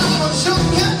thinking about a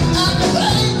shortcut out the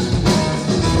way,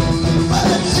 but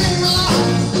it seemed like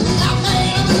I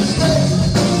made a mistake.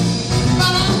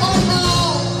 But I won't know.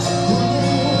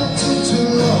 It took too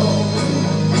long.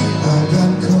 I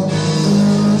got caught in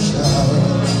a shower.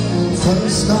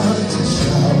 First started to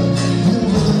shower. You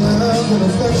were the love and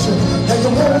affection, and you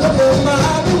won't look in my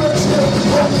direction.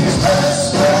 On the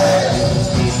expressway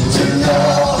to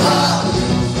your heart,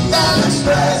 that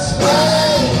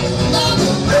expressway, not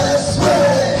the best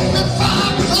way. At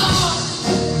 5 o'clock,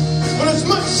 well, it's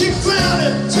much too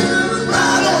crowded. Too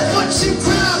crowded. It's much too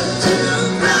crowded.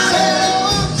 Too crowded.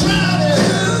 Oh, crowded.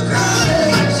 Too crowded.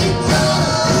 Much too crowded.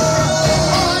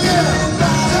 Oh, yeah.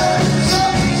 So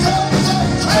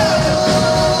crowded.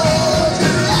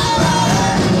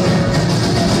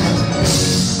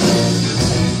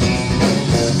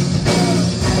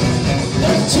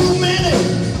 There's too many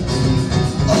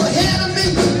ahead of me,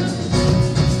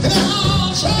 and they're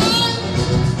all trying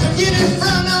to get in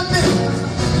front of me.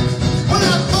 When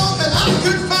I thought that I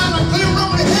could find a clear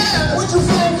road ahead, what'd you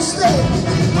find instead?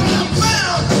 When I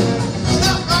found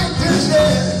stuff like this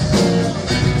here,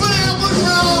 but I was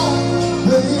wrong.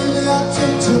 Baby, I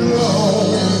took too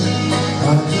long.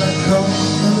 I got caught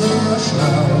in a rush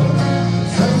hour.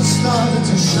 Friends started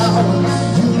to shower.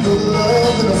 You the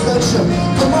love and affection.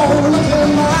 Come on, look in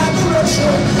my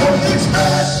direction. On the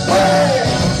expressway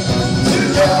to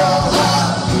your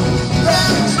heart. That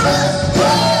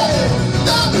expressway,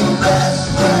 not the best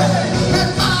way. At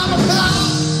 5 o'clock,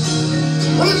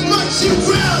 well, it's much too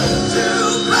crowded.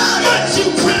 Too crowded. Much too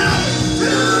crowded.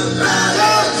 Too crowded. So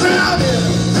crowded.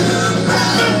 Too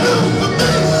crowded. Too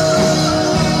crowded.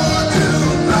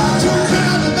 Too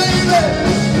crowded, baby.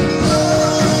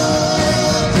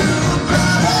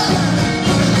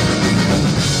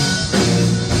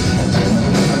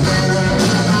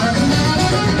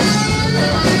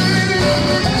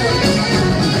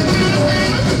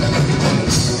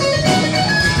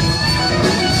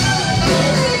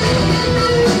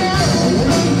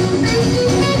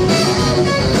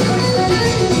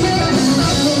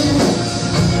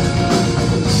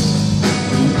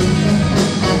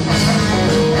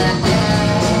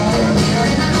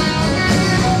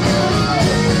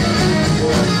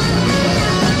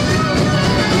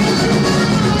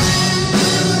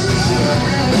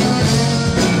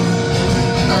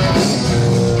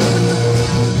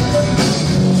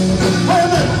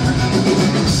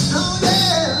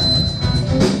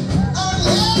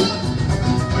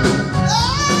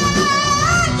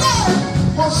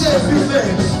 say a few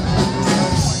things.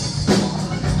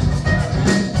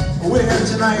 We're here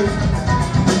tonight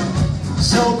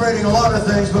celebrating a lot of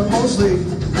things, but mostly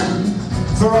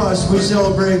for us, we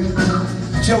celebrate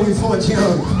Joey Fortune.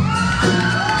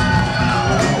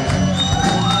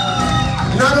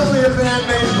 Not only a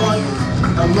bandmate, but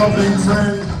a loving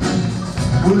friend.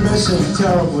 We miss him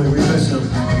terribly, we miss him.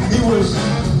 He was,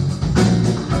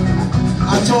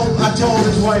 I told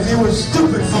his wife, he was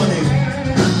stupid funny.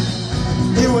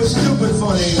 He was stupid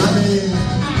funny. I mean,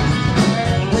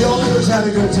 we always had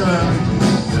a good time.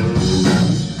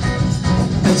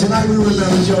 And tonight we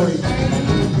remember Joey.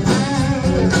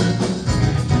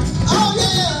 Oh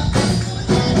yeah!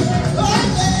 Oh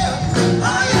yeah!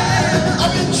 Oh yeah!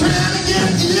 I've been trying to get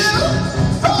to you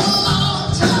for a long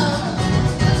time.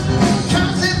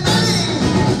 Constant thing,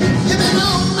 you've been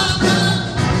on my mind.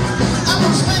 I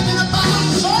was thinking about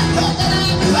a shortcut that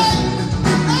I played.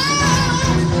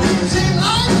 Seemed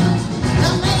like I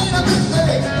made a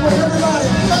mistake. Well, everybody,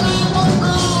 but I was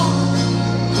wrong.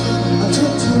 I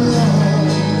took too long.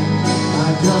 I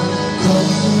got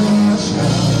crushed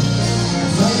out.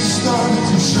 They started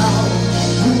to shout.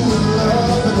 We were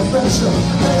love and affection.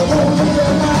 They won't look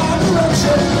in my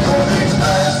direction. On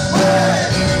Expressway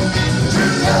to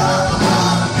your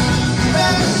heart.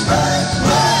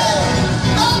 Expressway,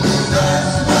 on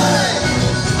Expressway.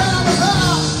 Stand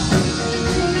about.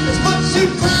 It's much too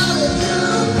crowded.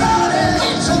 Too crowded.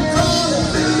 It's so crowded.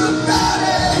 Too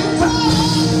crowded. Too crowded.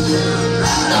 Too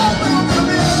crowded. Come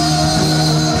here.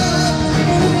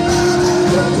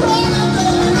 Too crowded,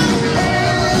 baby.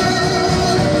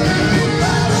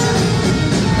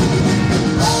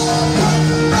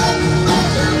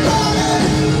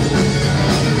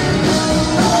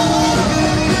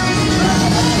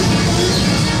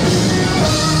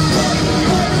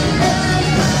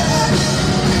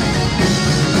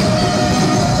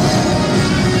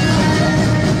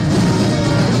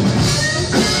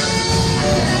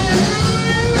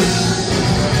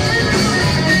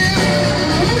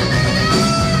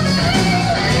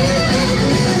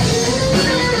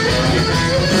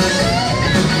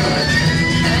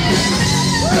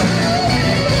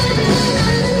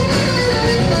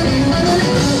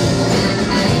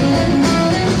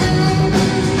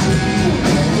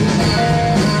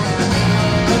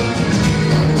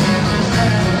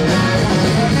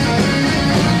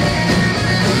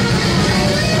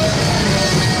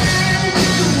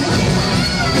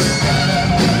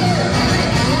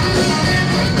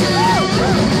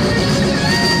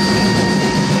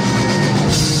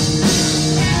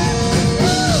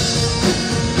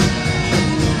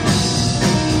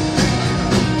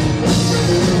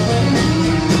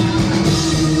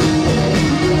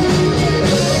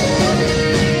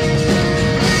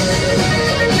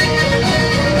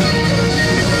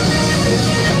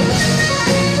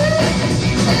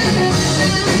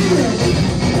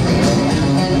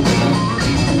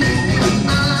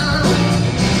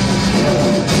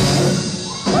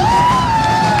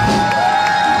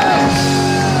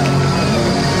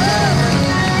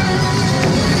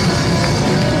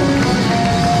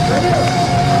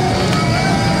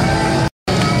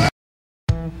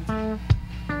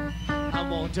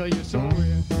 Tell you a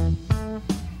story.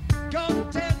 Gonna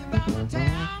tell you about the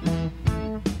town.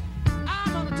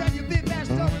 I'm gonna tell you a big bad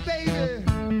story, baby.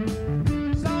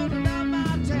 It's all about my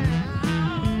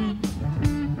town.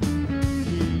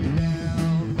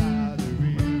 Down by the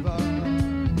river,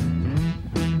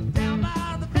 down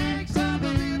by the banks of the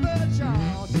river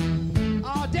Charles.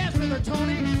 Oh, dance with her,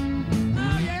 Tony.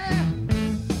 Oh yeah.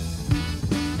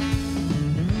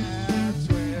 That's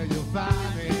where you'll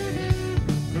find me.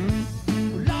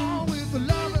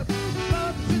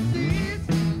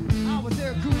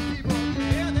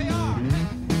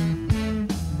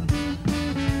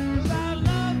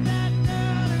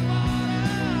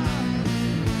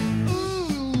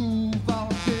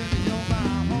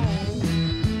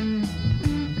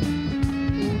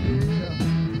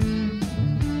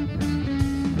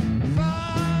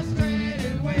 First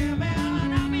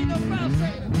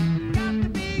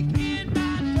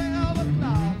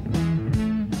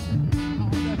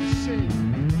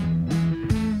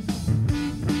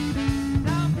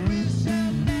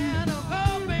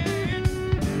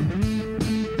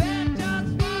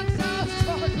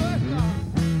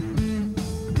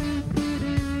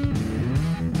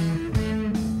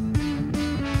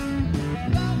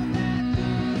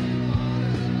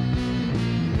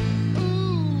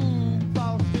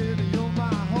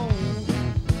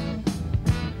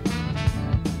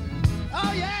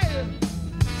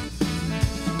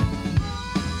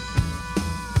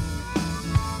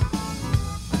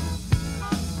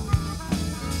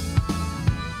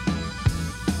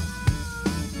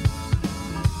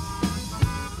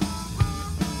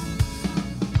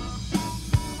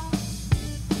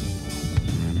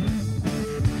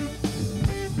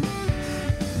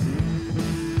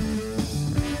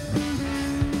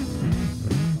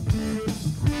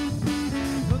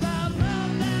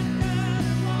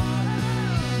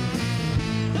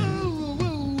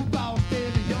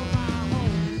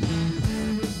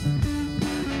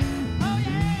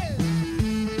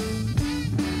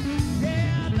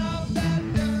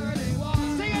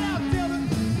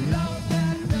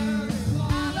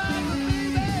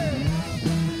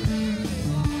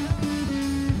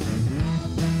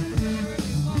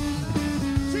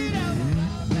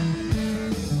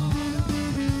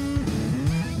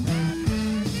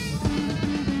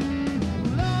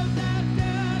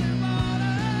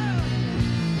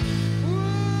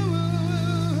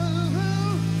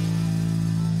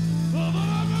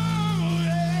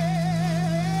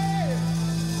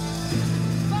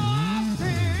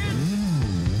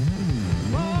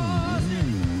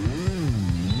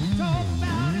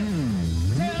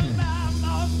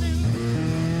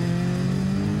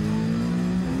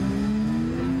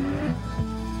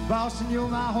Boston, you're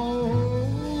my home.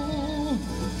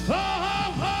 Oh,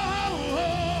 oh, oh,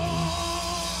 oh.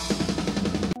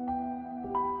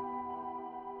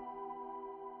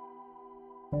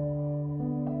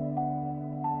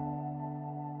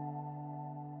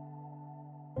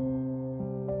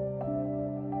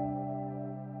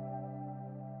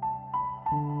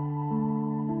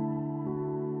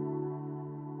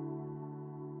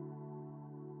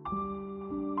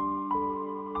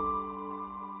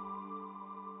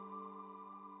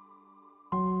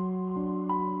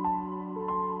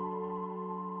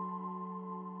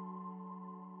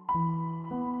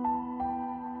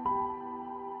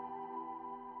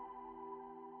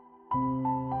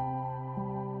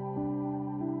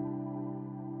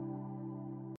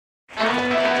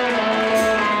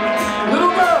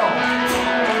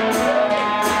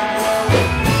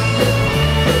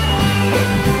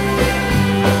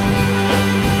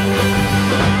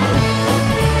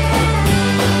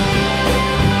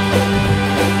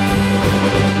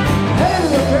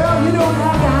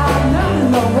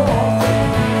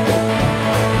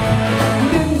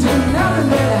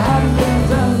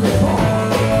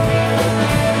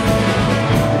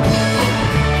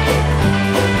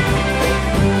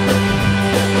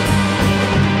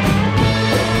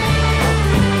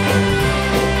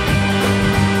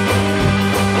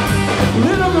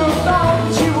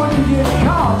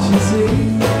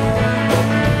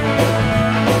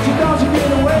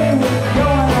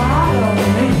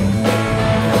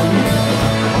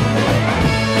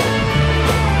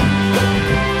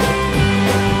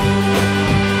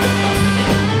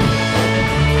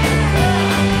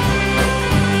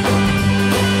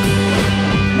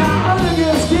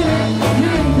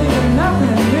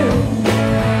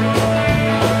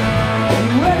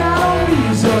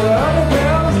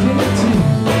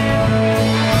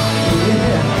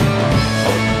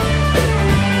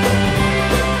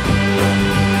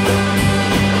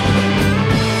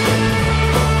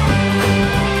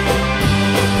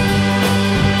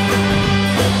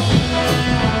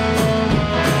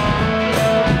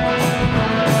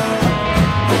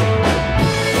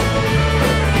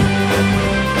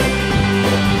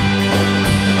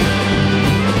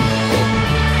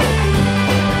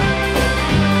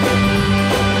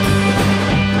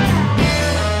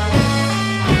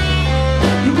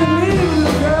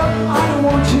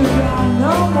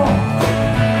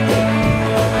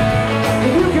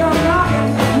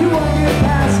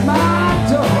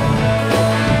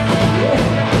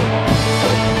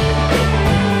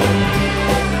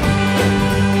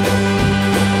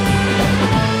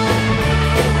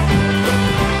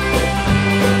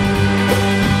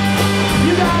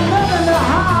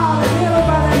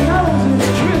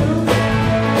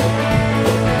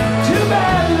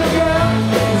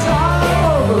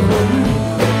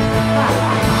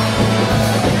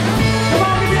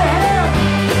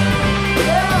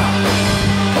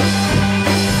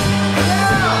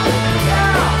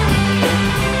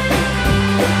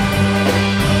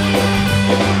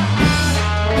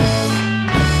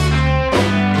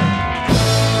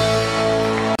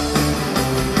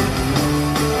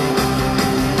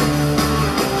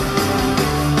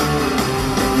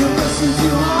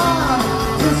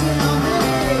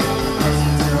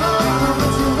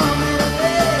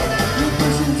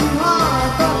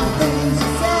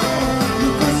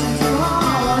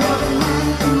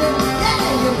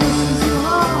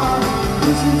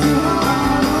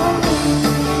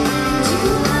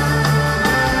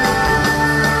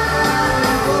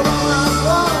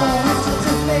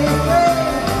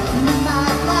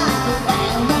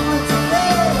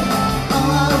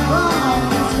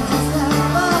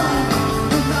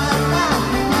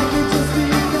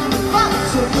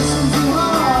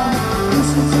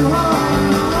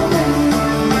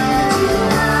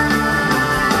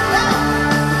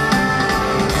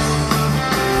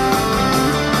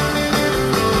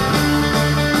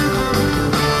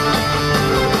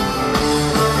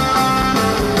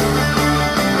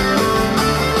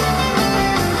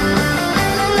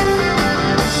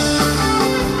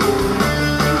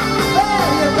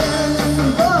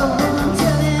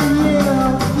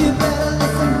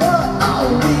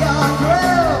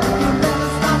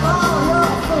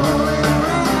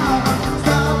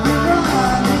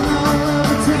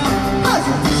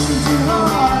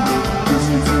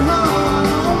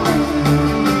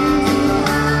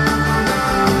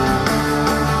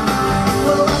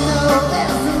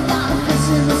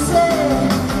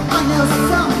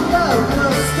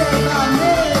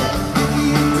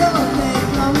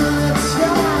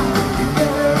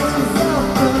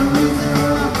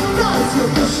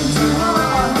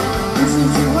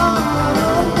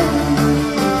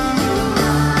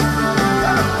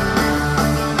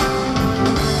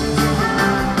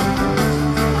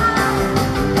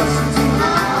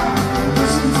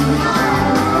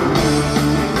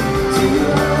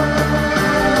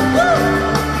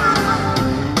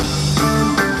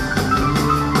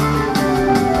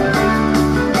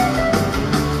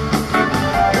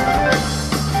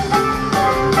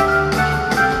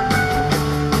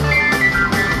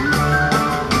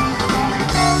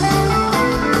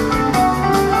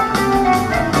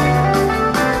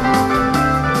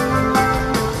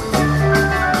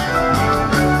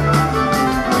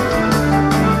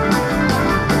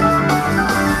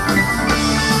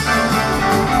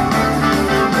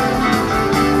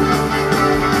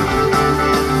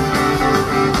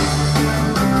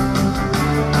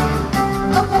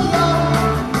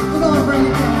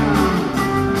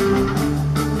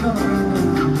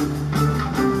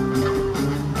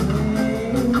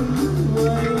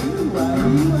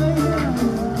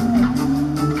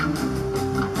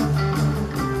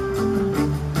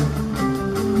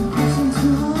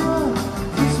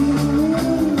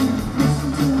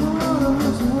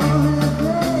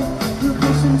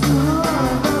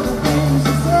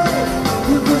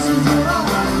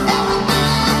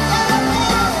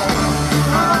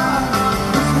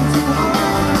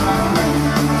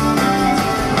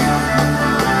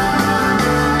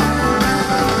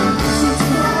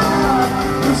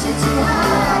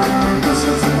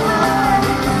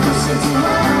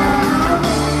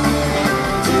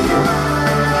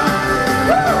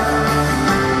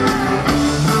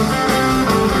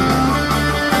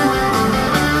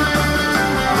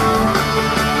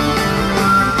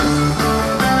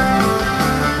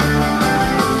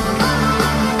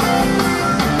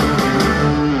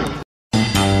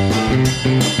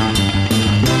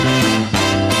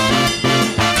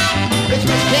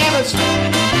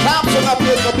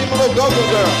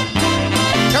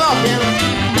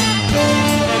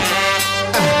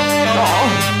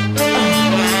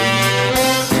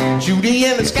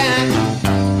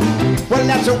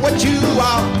 that's what you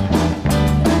are.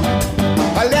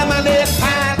 A lemonade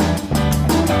pie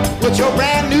with your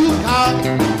brand new car.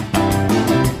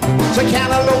 So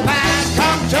cantaloupe pie,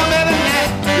 come to me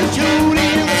tonight. The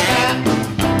Julie in the sky.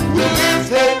 We'll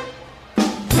dance it.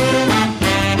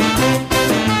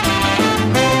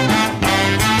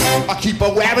 I keep a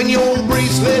wearing your old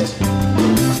bracelets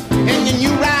and your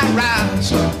new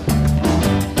rise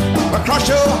across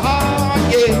your heart,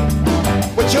 yeah,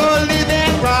 with your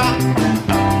living rock.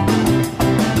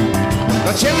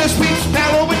 The chimney sweep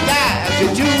sparrow with eyes, the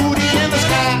Judy in the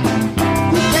sky.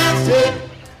 We dance it.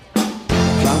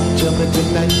 Come to me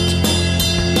tonight.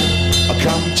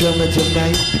 Come to me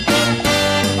tonight.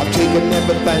 I'm taking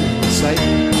everything in sight.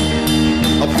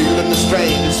 I'm feeling the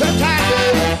strain. It's so tight,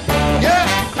 yeah.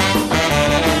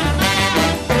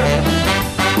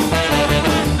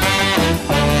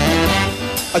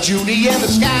 A Judy in the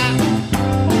sky,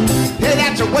 yeah,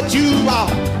 that's what you are.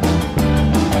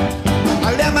 A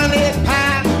lemonade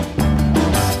pie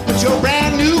with your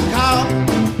brand new car.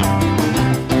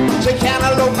 Say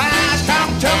cantaloupe pies,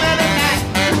 come to me tonight.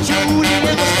 A Judy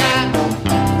in the sky,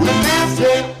 we'll dance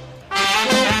it.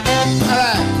 All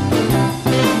right.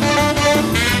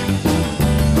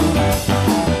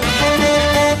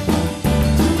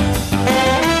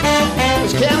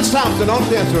 It's Ken Thompson on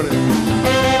dance on it.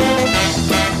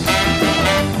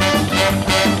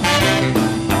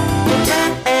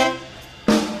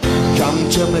 Come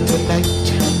to me tonight.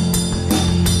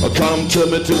 Oh, come to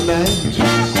me tonight.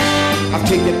 I'm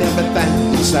taking everything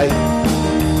in sight.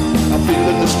 I'm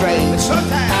feeling the strain. It's so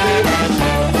tight, baby.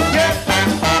 Yeah.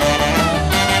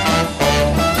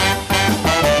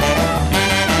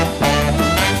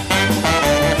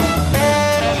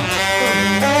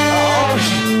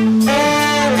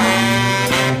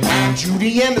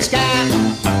 Judy in the sky.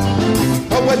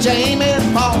 Oh, what you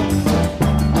aiming for?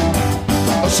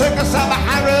 A circus of a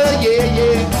horror, yeah,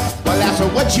 yeah. Well, that's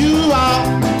what you are.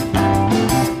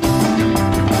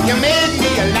 You made me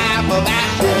alive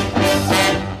without you.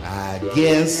 I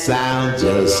guess I'll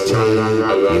just take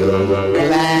your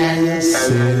glasses.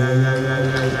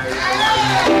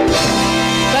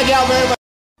 Thank y'all very much.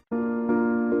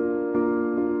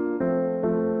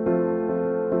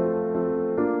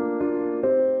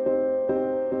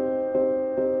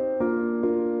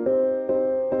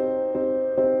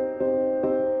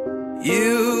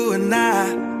 You and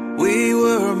I, we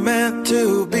were meant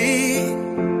to be.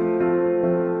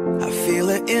 I feel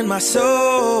it in my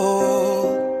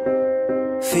soul.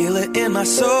 Feel it in my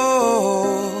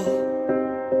soul.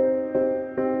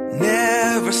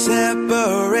 Never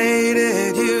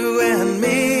separated, you and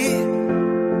me.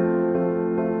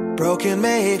 Broken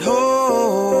made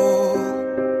whole.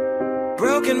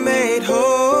 Broken made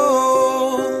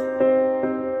whole.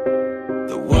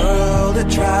 The world that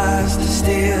tries to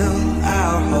steal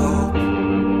our hope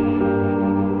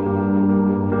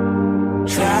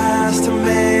tries to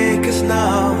make us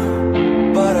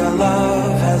numb, but our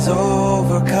love has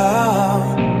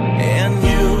overcome. And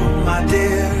you, my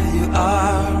dear, you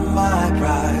are my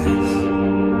prize.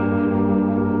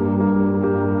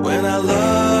 When I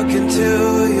look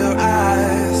into your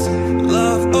eyes,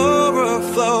 love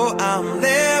overflow, I'm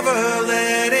never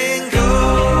letting go.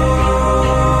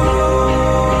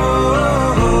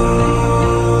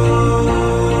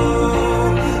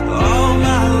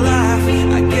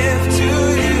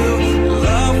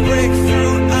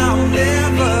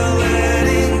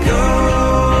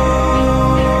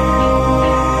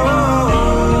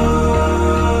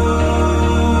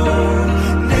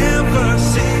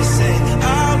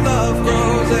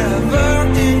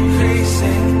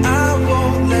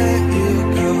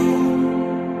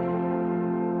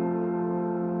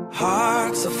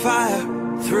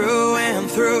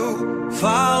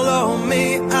 Follow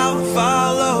me, I'll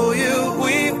follow you.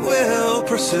 We will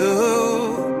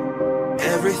pursue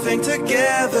everything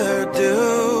together,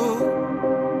 do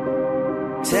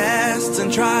tests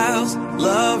and trials,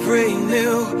 love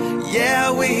renew. Yeah,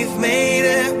 we've made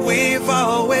it. We've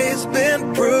always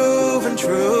been proven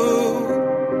true.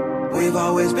 We've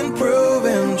always been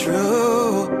proven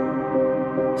true.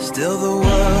 Still the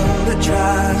world that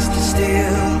tries to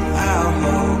steal our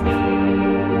hope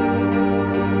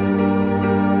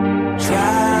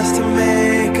tries to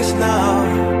make us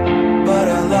numb, but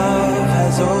our love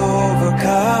has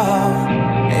overcome.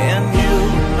 And you,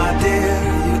 my dear,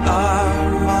 you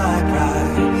are my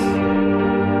prize.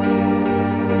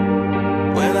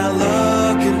 When I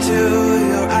look into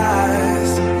your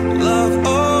eyes, love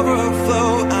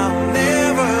overflow, I'm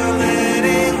never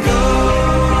letting go.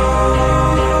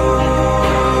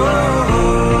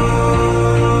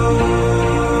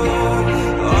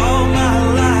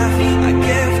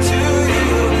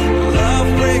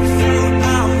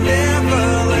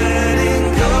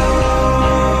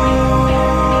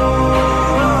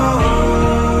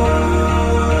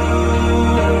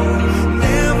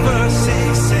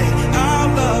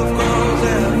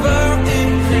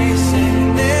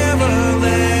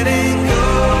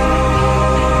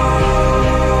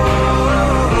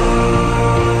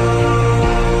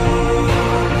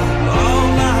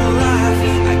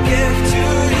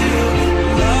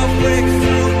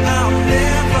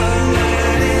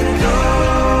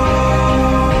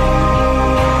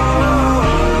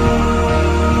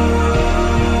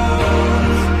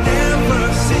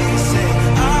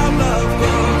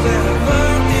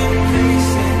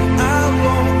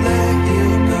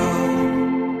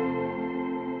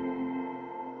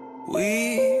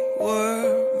 We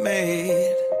were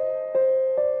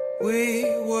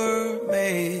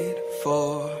made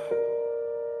for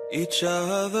each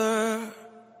other.